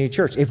Grace Community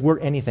Church. If we're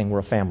anything, we're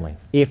a family.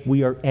 If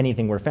we are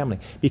anything, we're a family.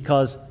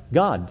 Because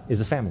God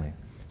is a family.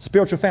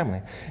 Spiritual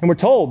family. And we're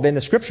told in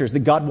the Scriptures that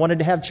God wanted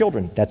to have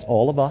children. That's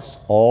all of us.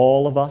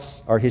 All of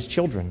us are His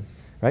children.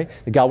 Right?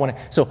 That God wanted.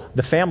 So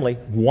the family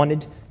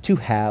wanted to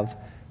have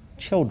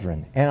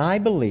children. And I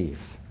believe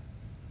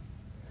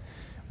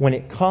when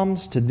it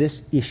comes to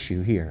this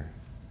issue here,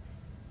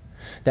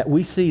 that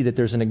we see that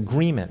there's an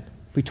agreement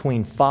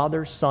between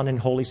Father, Son, and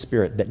Holy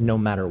Spirit that no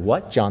matter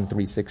what, John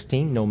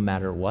 3:16, no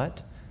matter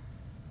what,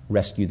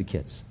 rescue the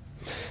kids.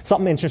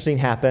 Something interesting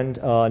happened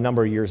a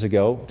number of years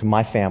ago to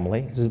my family.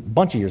 It was a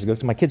bunch of years ago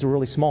because my kids were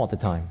really small at the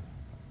time.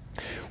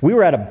 We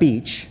were at a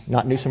beach,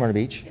 not New Smyrna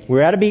Beach. We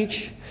were at a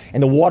beach,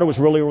 and the water was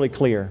really, really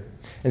clear.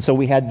 And so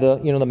we had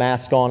the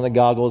mask on and the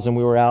goggles, and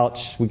we were out.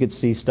 We could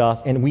see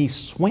stuff. And we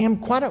swam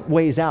quite a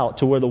ways out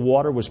to where the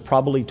water was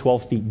probably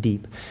 12 feet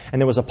deep.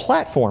 And there was a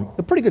platform,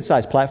 a pretty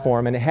good-sized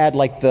platform, and it had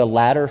like the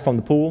ladder from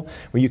the pool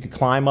where you could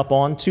climb up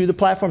onto the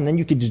platform, and then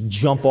you could just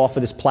jump off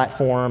of this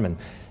platform and,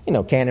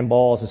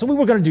 cannonballs. And so we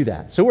were going to do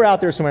that. So we're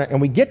out there somewhere, and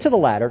we get to the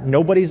ladder.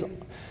 Nobody's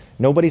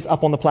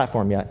up on the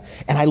platform yet.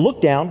 And I look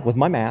down with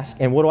my mask,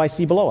 and what do I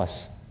see below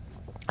us?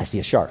 I see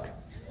a shark.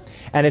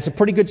 And it's a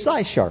pretty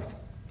good-sized shark.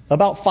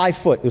 About 5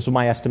 foot was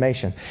my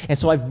estimation. And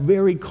so I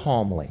very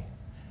calmly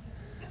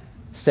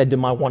said to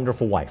my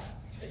wonderful wife,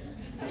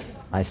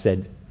 I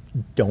said,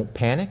 don't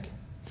panic,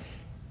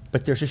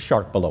 but there's a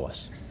shark below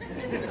us.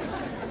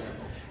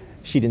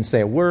 She didn't say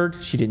a word.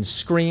 She didn't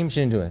scream.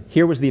 She didn't do it.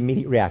 Here was the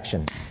immediate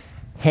reaction.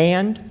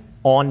 Hand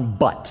on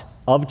butt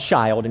of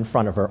child in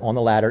front of her on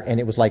the ladder,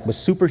 and it was like with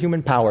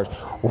superhuman powers.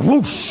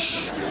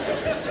 Whoosh!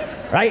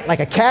 Right?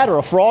 Like a cat or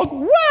a frog.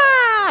 Wah!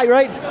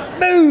 Right?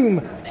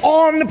 Boom!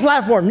 On the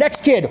platform.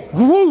 Next kid.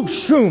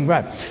 Whoosh! Boom!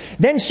 Right.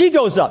 Then she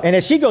goes up. And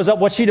as she goes up,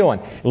 what's she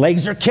doing?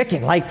 Legs are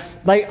kicking. Like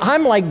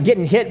I'm like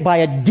getting hit by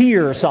a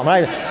deer or something.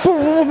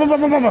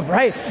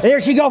 Right? And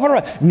there she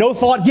goes. No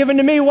thought given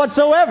to me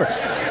whatsoever.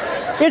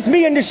 It's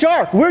me and the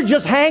shark. We're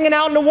just hanging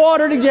out in the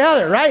water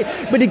together, right?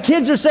 But the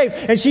kids are safe.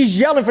 And she's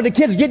yelling for the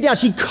kids to get down.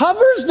 She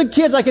covers the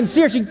kids. I can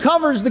see her. She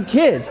covers the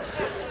kids.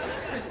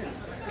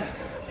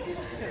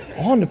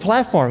 On the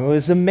platform. It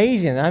was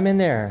amazing. I'm in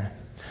there.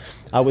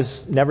 I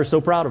was never so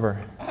proud of her.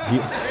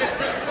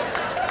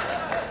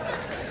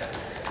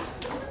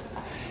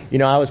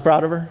 I was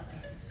proud of her.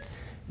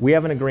 We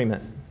have an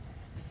agreement.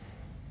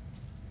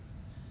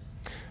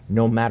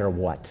 No matter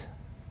what,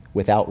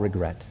 without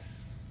regret,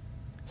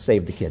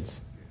 save the kids.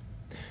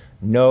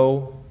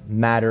 No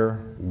matter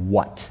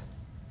what,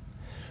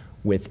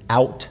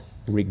 without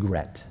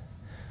regret,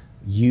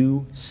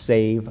 you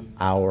save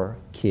our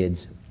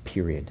kids,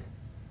 period.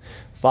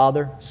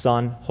 Father,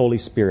 Son, Holy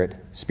Spirit,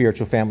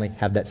 spiritual family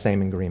have that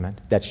same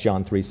agreement. That's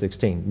John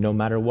 3:16. No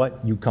matter what,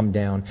 you come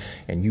down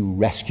and you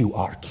rescue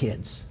our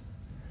kids.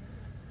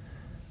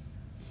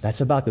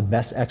 That's about the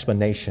best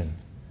explanation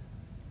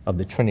of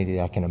the Trinity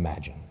that I can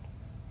imagine.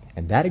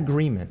 And that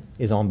agreement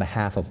is on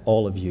behalf of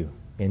all of you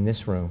in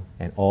this room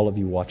and all of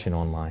you watching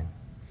online.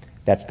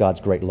 That's God's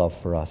great love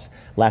for us.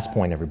 Last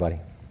point, everybody.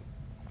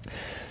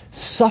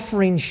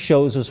 Suffering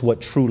shows us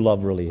what true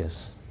love really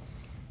is.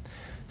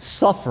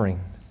 Suffering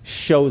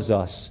shows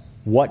us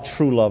what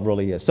true love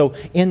really is. So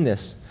in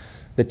this,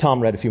 that Tom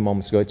read a few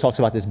moments ago. It talks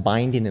about this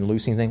binding and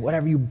loosing thing.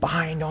 Whatever you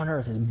bind on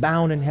earth is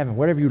bound in heaven.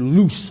 Whatever you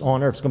loose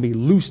on earth is going to be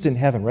loosed in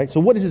heaven, right? So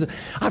what is this?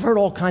 I've heard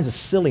all kinds of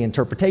silly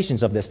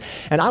interpretations of this.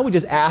 And I would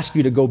just ask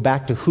you to go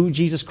back to who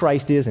Jesus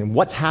Christ is and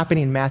what's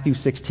happening in Matthew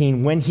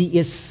 16 when he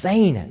is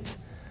saying it.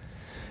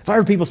 If I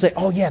heard people say,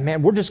 oh yeah,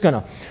 man, we're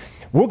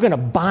going to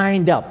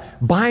bind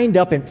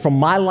up from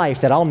my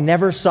life that I'll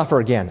never suffer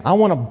again. I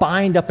want to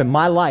bind up in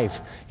my life,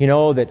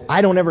 that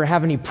I don't ever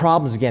have any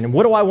problems again. And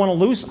what do I want to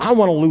lose? I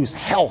want to lose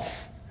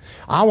health.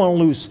 I want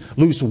to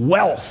lose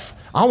wealth.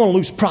 I want to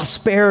lose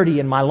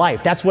prosperity in my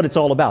life. That's what it's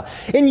all about.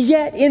 And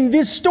yet, in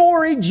this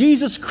story,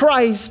 Jesus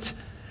Christ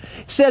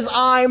says,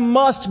 I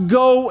must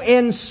go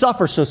and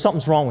suffer. So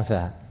something's wrong with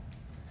that.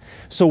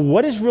 So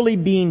what is really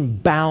being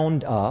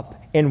bound up?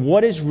 And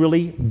what is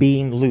really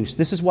being loosed?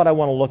 This is what I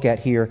want to look at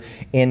here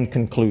in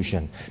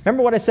conclusion.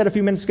 Remember what I said a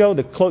few minutes ago?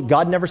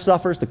 God never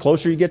suffers. The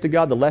closer you get to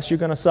God, the less you're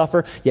going to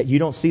suffer. Yet you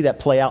don't see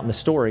that play out in the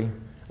story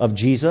of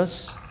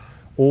Jesus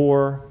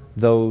or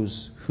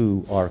those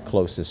who are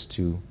closest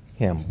to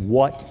him.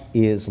 What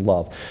is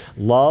love?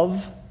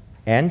 Love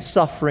and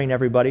suffering,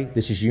 everybody,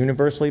 this is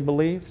universally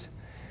believed.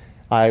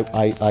 I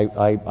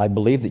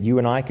believe that you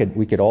and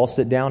we could all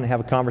sit down and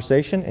have a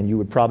conversation, and you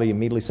would probably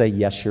immediately say,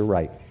 yes, you're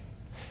right.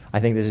 I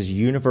think this is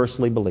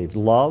universally believed.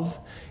 Love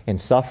and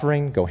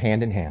suffering go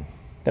hand in hand.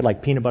 They're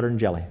like peanut butter and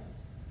jelly.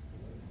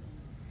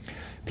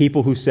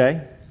 People who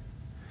say,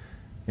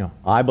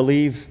 I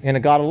believe in a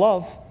God of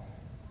love.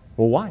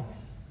 Well, why? I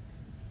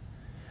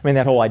mean,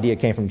 that whole idea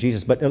came from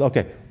Jesus, but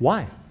okay,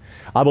 why?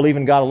 I believe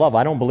in God of love.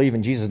 I don't believe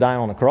in Jesus dying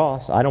on the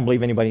cross. I don't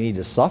believe anybody needs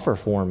to suffer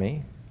for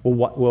me.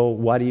 Well,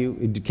 why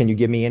can you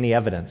give me any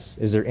evidence?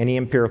 Is there any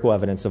empirical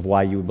evidence of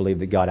why you would believe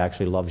that God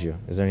actually loves you?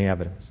 Is there any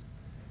evidence?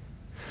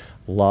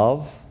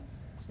 Love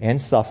and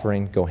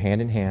suffering go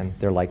hand in hand.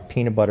 They're like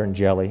peanut butter and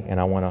jelly, and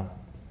I want to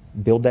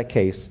build that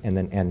case and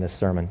then end this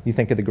sermon. You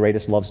think of the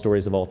greatest love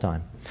stories of all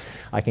time.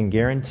 I can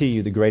guarantee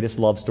you the greatest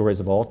love stories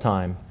of all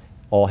time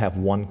all have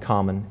one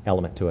common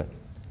element to it.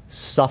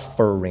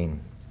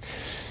 Suffering.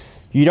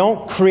 You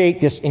don't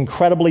create this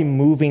incredibly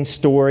moving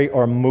story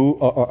or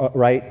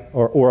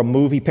a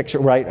movie picture,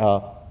 right?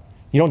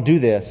 You don't do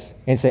this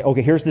and say,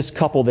 okay, here's this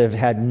couple that have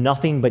had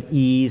nothing but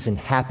ease and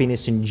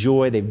happiness and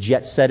joy. They've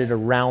jet-setted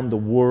around the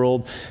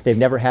world. They've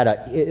never had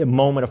a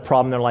moment of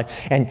problem in their life.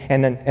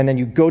 And then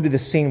you go to the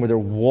scene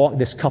where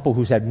this couple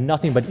who's had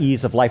nothing but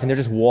ease of life, and they're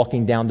just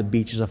walking down the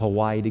beaches of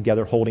Hawaii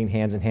together, holding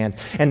hands in hands.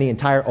 And the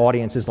entire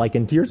audience is like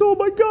in tears. Oh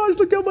my gosh,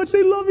 look how much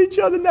they love each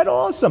other. Isn't that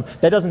awesome?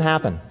 That doesn't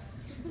happen.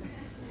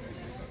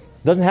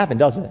 Doesn't happen,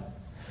 does it?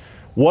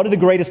 What are the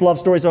greatest love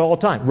stories of all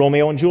time?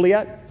 Romeo and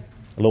Juliet?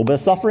 A little bit of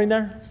suffering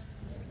there.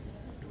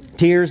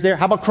 Tears there.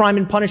 How about Crime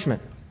and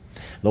Punishment? A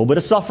little bit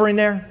of suffering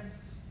there.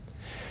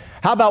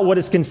 How about what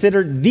is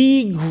considered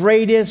the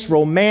greatest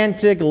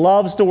romantic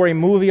love story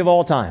movie of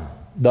all time?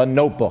 The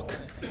Notebook.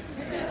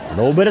 A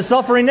little bit of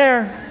suffering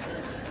there.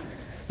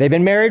 They've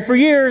been married for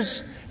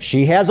years.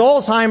 She has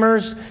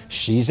Alzheimer's.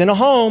 She's in a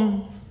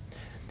home.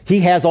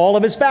 He has all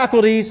of his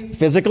faculties,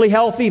 physically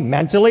healthy,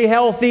 mentally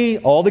healthy.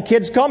 All the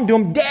kids come to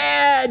him,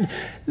 Dad,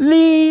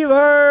 leave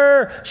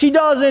her. She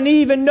doesn't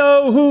even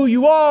know who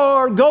you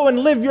are. Go and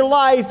live your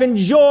life.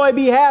 Enjoy,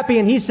 be happy.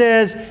 And he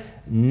says,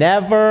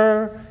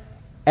 never,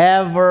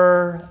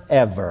 ever,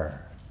 ever.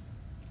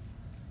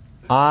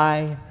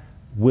 I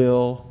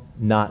will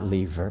not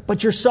leave her.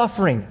 But you're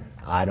suffering.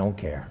 I don't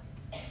care.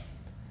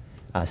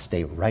 I'll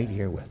stay right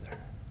here with her.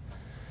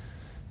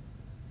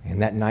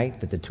 And that night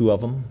that the two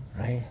of them,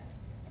 right,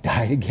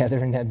 die together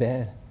in that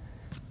bed.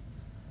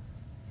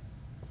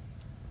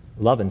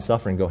 Love and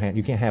suffering go hand.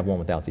 You can't have one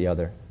without the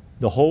other.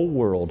 The whole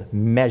world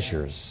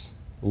measures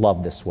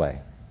love this way.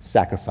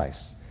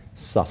 Sacrifice,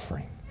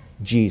 suffering,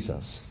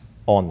 Jesus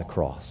on the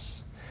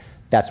cross.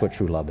 That's what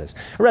true love is.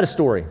 I read a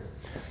story a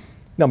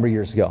number of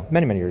years ago,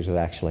 many years ago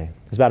actually.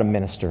 It was about a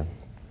minister,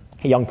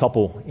 a young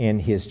couple in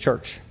his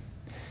church.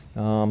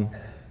 And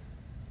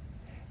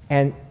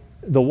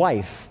the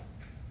wife,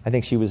 I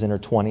think she was in her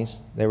 20s.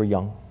 They were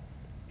young.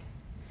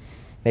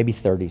 Maybe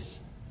 30s.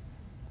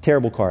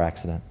 Terrible car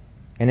accident.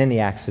 And in the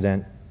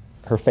accident,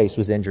 her face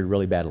was injured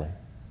really badly.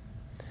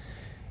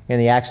 In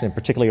the accident,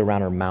 particularly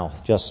around her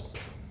mouth,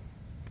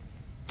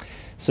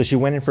 So she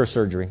went in for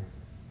surgery.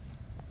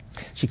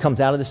 She comes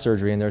out of the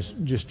surgery, and there's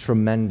just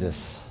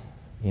tremendous,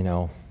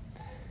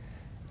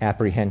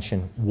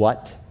 apprehension.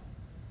 What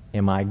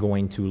am I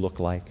going to look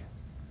like?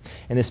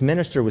 And this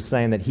minister was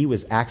saying that he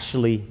was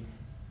actually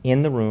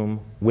in the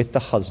room with the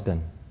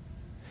husband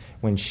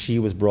when she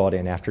was brought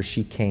in, after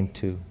she came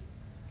to.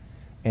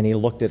 And he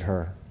looked at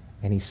her,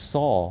 and he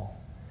saw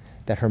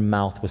that her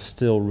mouth was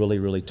still really,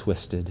 really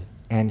twisted.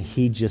 And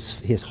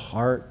his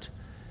heart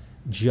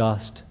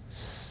just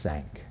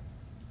sank.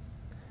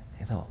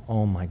 He thought,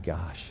 oh my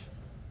gosh.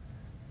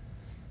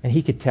 And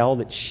he could tell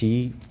that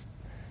she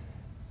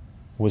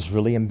was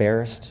really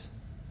embarrassed,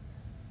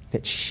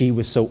 that she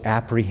was so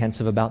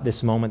apprehensive about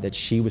this moment, that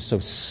she was so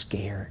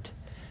scared.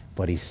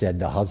 But he said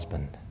the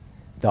husband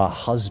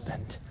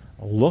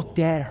looked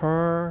at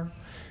her,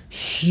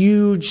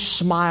 huge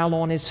smile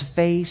on his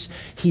face.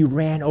 He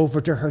ran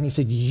over to her and he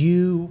said,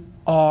 "You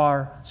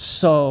are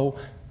so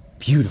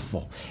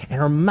beautiful." And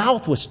her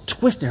mouth was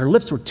twisted. Her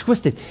lips were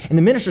twisted. And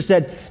the minister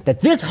said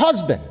that this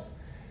husband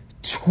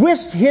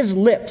twists his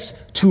lips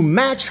to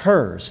match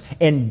hers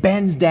and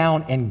bends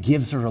down and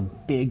gives her a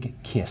big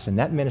kiss. And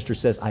that minister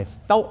says, "I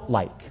felt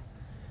like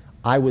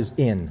I was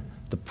in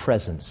the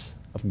presence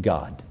of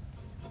God."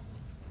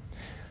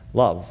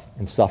 Love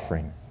and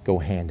suffering go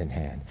hand in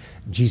hand.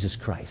 Jesus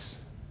Christ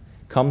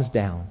comes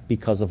down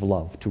because of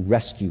love to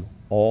rescue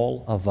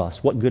all of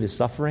us. What good is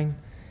suffering?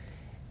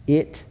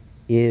 It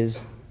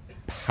is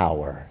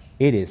power.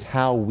 It is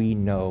how we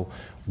know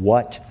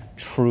what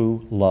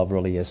true love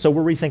really is. So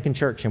we're rethinking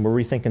church and we're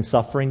rethinking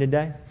suffering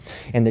today.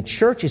 And the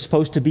church is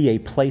supposed to be a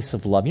place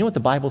of love. You know what the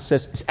Bible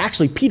says? It's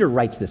actually, Peter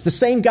writes this. The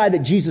same guy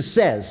that Jesus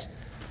says,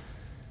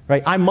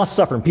 right, "I must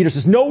suffer." And Peter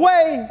says, "No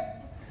way."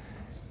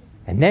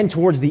 And then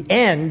towards the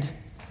end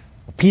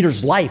of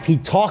Peter's life, he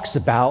talks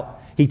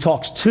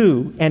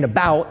to and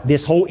about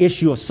this whole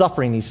issue of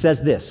suffering. He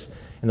says this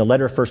in the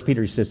letter of 1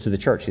 Peter. He says to the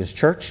church, he says,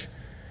 "Church,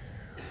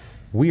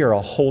 we are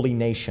a holy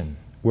nation.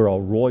 We're a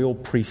royal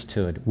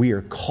priesthood. We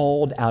are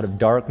called out of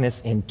darkness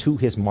into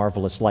his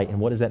marvelous light." And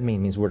what does that mean?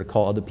 It means we're to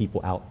call other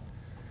people out.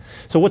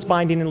 So what's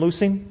binding and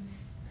loosing?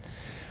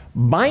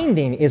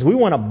 Binding is we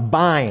want to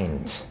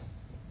bind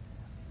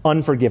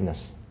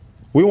unforgiveness.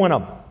 We want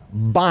to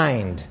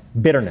bind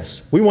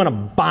bitterness. We want to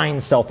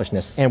bind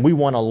selfishness. And we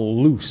want to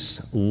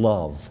loose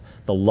love,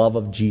 the love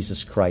of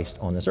Jesus Christ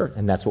on this earth.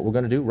 And that's what we're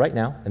going to do right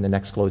now in the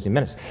next closing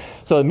minutes.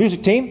 So the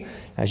music team,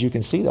 as you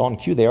can see, on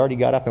cue, they already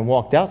got up and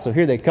walked out. So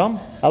here they come.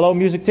 Hello,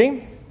 music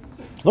team.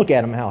 Look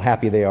at them, how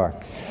happy they are.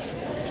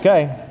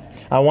 Okay.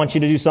 I want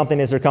you to do something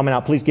as they're coming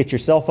out. Please get your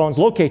cell phones.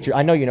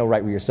 I know you know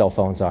right where your cell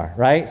phones are,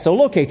 right? So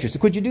locate your,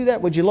 could you do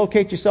that? Would you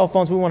locate your cell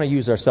phones? We want to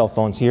use our cell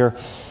phones here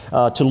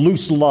to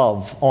loose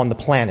love on the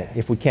planet,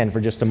 if we can, for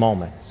just a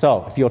moment.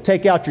 So if you'll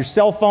take out your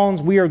cell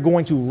phones, we are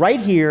going to right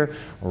here,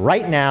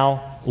 right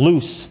now,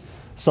 loose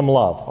some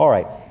love. All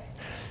right.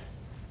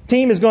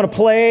 Team is going to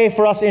play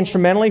for us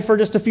instrumentally for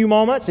just a few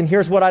moments. And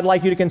here's what I'd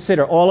like you to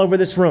consider. All over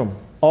this room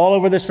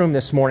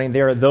this morning,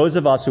 there are those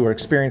of us who are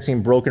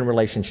experiencing broken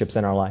relationships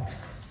in our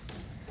life.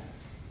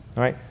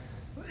 All right?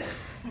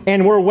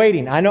 And we're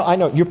waiting. I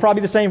know. You're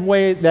probably the same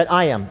way that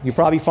I am. You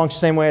probably function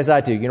the same way as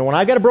I do. You know, when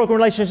I got a broken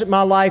relationship in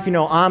my life, you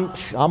know, I'm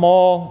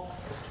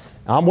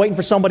waiting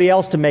for somebody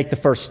else to make the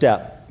first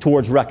step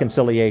towards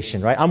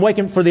reconciliation, right? I'm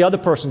waiting for the other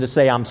person to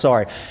say, "I'm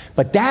sorry."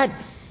 But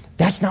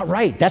that's not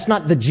right. That's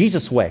not the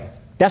Jesus way.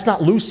 That's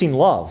not loosing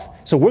love.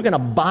 So we're going to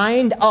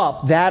bind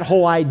up that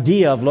whole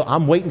idea of, "Look,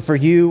 I'm waiting for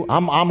you.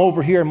 I'm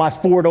over here, my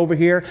Ford over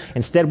here."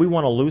 Instead, we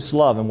want to loose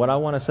love. And what I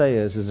want to say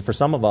is for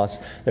some of us,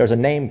 there's a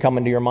name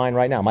coming to your mind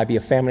right now. It might be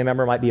a family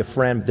member, it might be a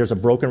friend. There's a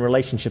broken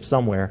relationship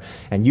somewhere.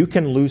 And you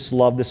can loose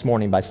love this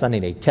morning by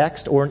sending a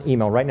text or an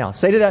email right now.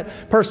 Say to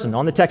that person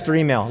on the text or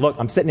email, "Look,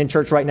 I'm sitting in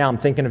church right now. I'm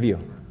thinking of you.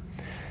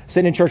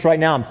 Sitting in church right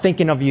now. I'm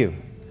thinking of you."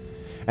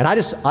 And I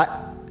just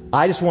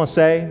want to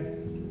say,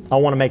 I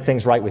want to make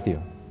things right with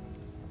you.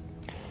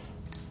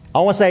 I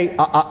want to say,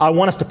 I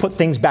want us to put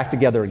things back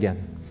together again.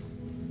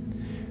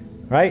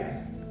 Right?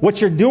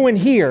 What you're doing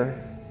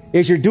here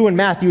is you're doing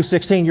Matthew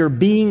 16. You're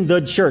being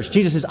the church.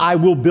 Jesus says, "I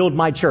will build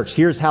my church."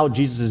 Here's how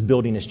Jesus is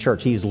building his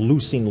church. He's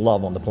loosing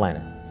love on the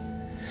planet.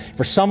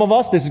 For some of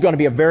us, this is going to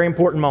be a very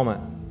important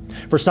moment.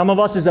 For some of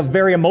us, it's a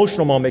very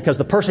emotional moment because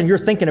the person you're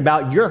thinking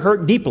about, you're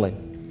hurt deeply.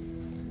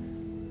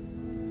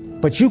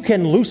 But you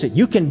can loose it.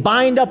 You can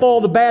bind up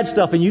all the bad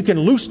stuff and you can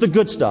loose the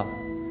good stuff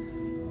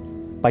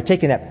by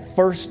taking that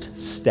first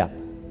step.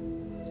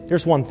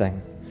 Here's one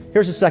thing.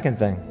 Here's the second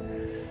thing.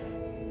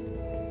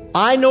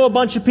 I know a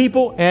bunch of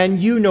people, and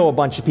you know a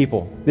bunch of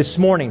people this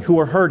morning who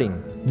are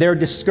hurting. They're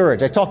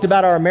discouraged. I talked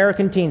about our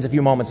American teens a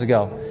few moments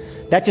ago.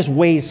 That just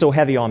weighs so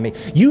heavy on me.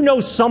 You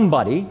know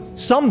somebody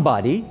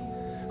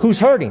who's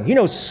hurting. You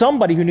know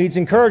somebody who needs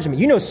encouragement.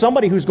 You know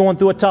somebody who's going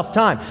through a tough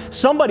time.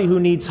 Somebody who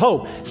needs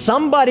hope.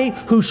 Somebody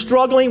who's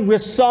struggling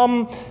with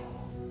some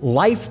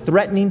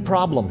life-threatening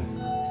problem.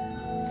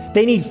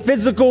 They need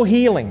physical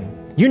healing.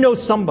 You know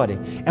somebody.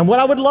 And what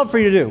I would love for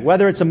you to do,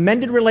 whether it's a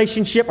mended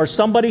relationship or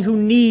somebody who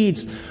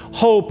needs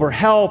hope or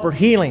help or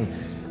healing,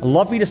 I'd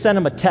love for you to send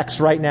them a text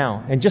right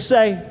now and just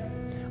say,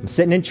 "I'm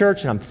sitting in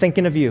church and I'm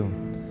thinking of you.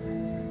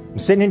 I'm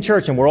sitting in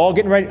church and we're all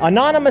getting ready."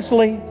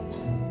 Anonymously,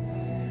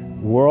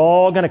 we're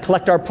all going to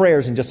collect our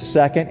prayers in just a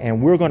second,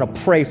 and we're going to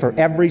pray for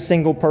every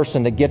single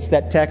person that gets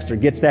that text or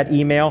gets that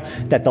email,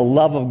 that the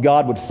love of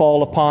God would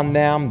fall upon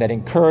them, that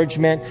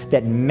encouragement,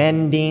 that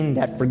mending,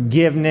 that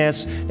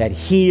forgiveness, that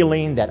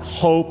healing, that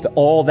hope, that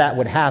all that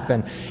would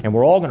happen. And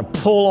we're all going to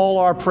pull all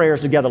our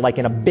prayers together like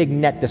in a big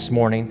net this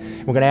morning.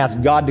 We're going to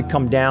ask God to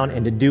come down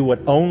and to do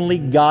what only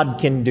God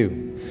can do.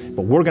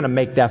 But we're going to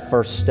make that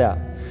first step.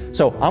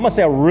 So I'm going to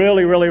say a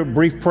really, really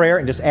brief prayer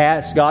and just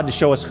ask God to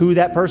show us who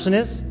that person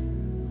is.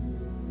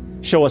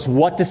 Show us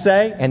what to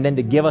say, and then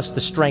to give us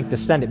the strength to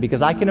send it.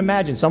 Because I can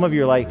imagine some of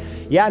you are like,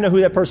 "Yeah, I know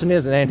who that person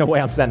is, and there ain't no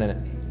way I'm sending it."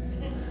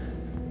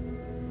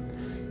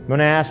 I'm going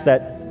to ask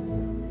that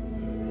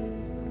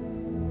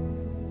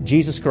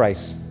Jesus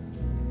Christ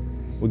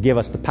would give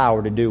us the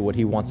power to do what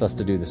He wants us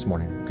to do this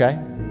morning, okay?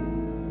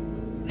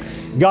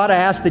 God, I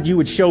ask that you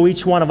would show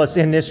each one of us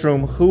in this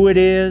room who it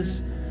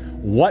is,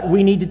 what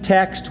we need to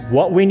text,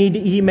 what we need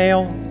to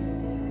email,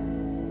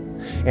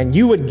 and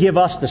you would give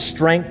us the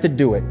strength to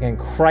do it in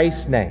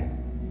Christ's name.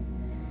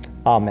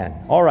 Amen.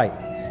 All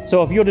right.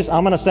 So if you'll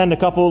I'm going to send a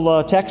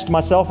couple texts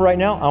myself right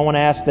now. I want to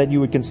ask that you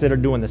would consider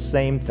doing the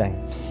same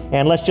thing.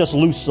 And let's just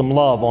loose some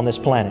love on this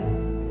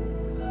planet.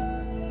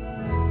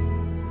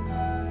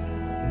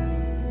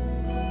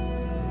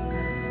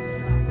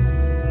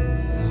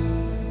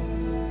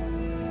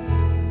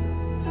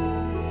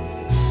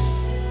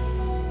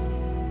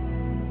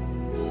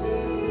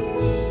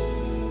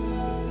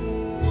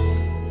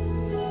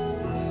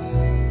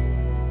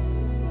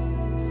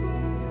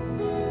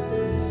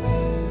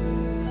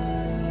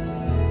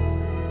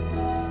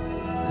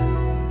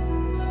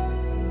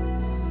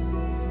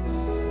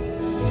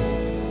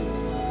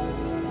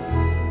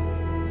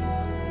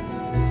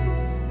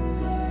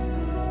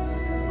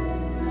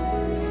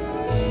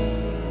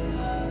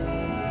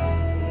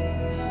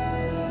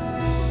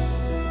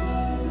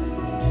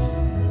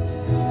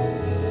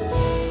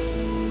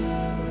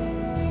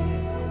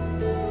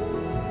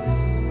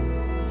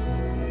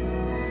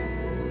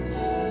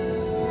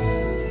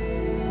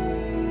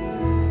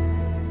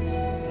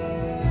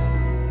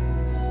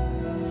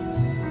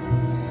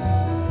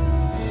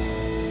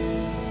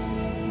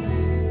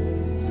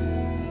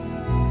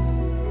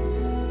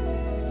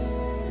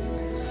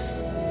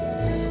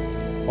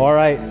 All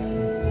right.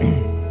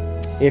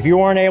 If you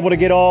weren't able to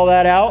get all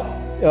that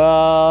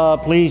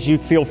out, please, you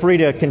feel free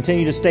to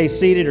continue to stay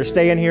seated or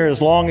stay in here as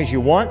long as you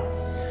want.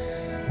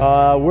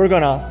 We're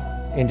going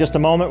to, in just a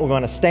moment, we're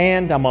going to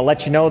stand. I'm going to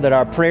let you know that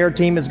our prayer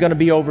team is going to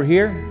be over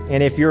here.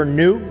 And if you're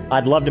new,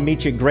 I'd love to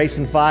meet you at Grace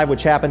and 5,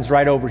 which happens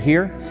right over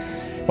here.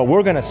 But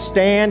we're going to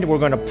stand, we're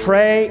going to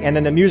pray, and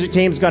then the music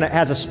team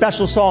has a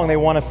special song they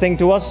want to sing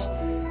to us,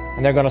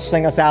 and they're going to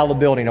sing us out of the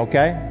building,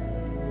 okay?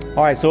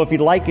 All right, so if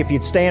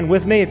you'd stand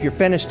with me, if you're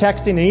finished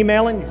texting and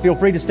emailing, feel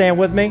free to stand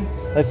with me.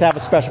 Let's have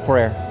a special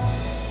prayer.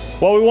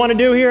 What we want to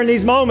do here in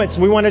these moments,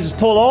 we want to just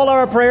pull all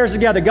our prayers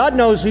together. God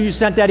knows who you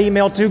sent that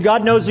email to.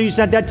 God knows who you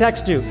sent that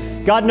text to.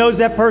 God knows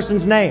that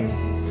person's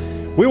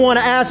name. We want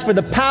to ask for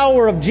the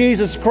power of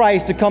Jesus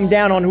Christ to come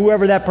down on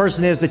whoever that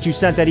person is that you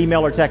sent that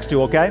email or text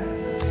to, okay?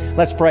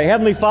 Let's pray.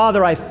 Heavenly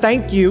Father, I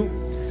thank you.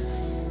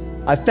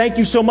 I thank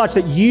you so much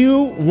that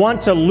you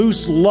want to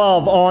loose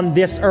love on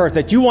this earth,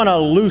 that you want to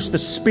loose the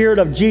Spirit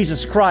of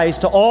Jesus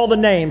Christ to all the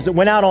names that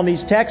went out on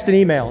these texts and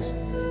emails.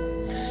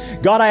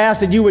 God, I ask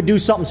that you would do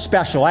something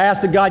special. I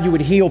ask that, God, you would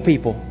heal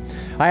people.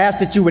 I ask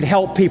that you would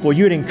help people.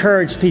 You'd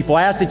encourage people.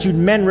 I ask that you'd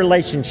mend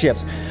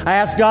relationships. I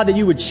ask, God, that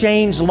you would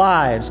change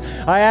lives.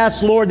 I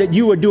ask, Lord, that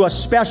you would do a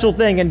special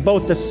thing in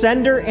both the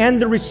sender and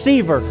the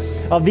receiver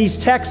of these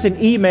texts and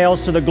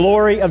emails to the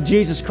glory of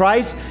Jesus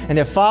Christ. And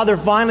that, Father,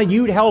 finally,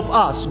 you'd help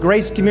us,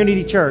 Grace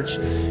Community Church,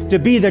 to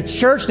be the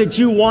church that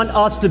you want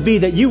us to be,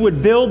 that you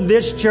would build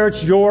this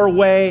church your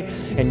way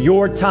and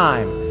your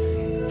time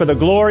for the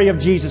glory of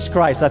Jesus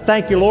Christ. I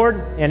thank you,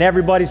 Lord. And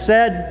everybody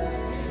said,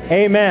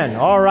 amen.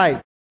 All right.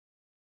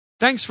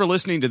 Thanks for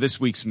listening to this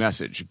week's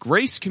message.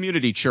 Grace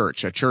Community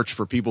Church, a church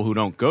for people who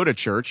don't go to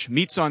church,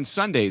 meets on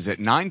Sundays at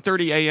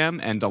 9:30 a.m.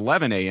 and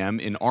 11 a.m.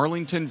 in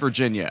Arlington,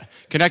 Virginia.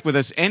 Connect with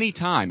us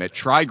anytime at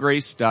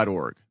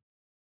trygrace.org.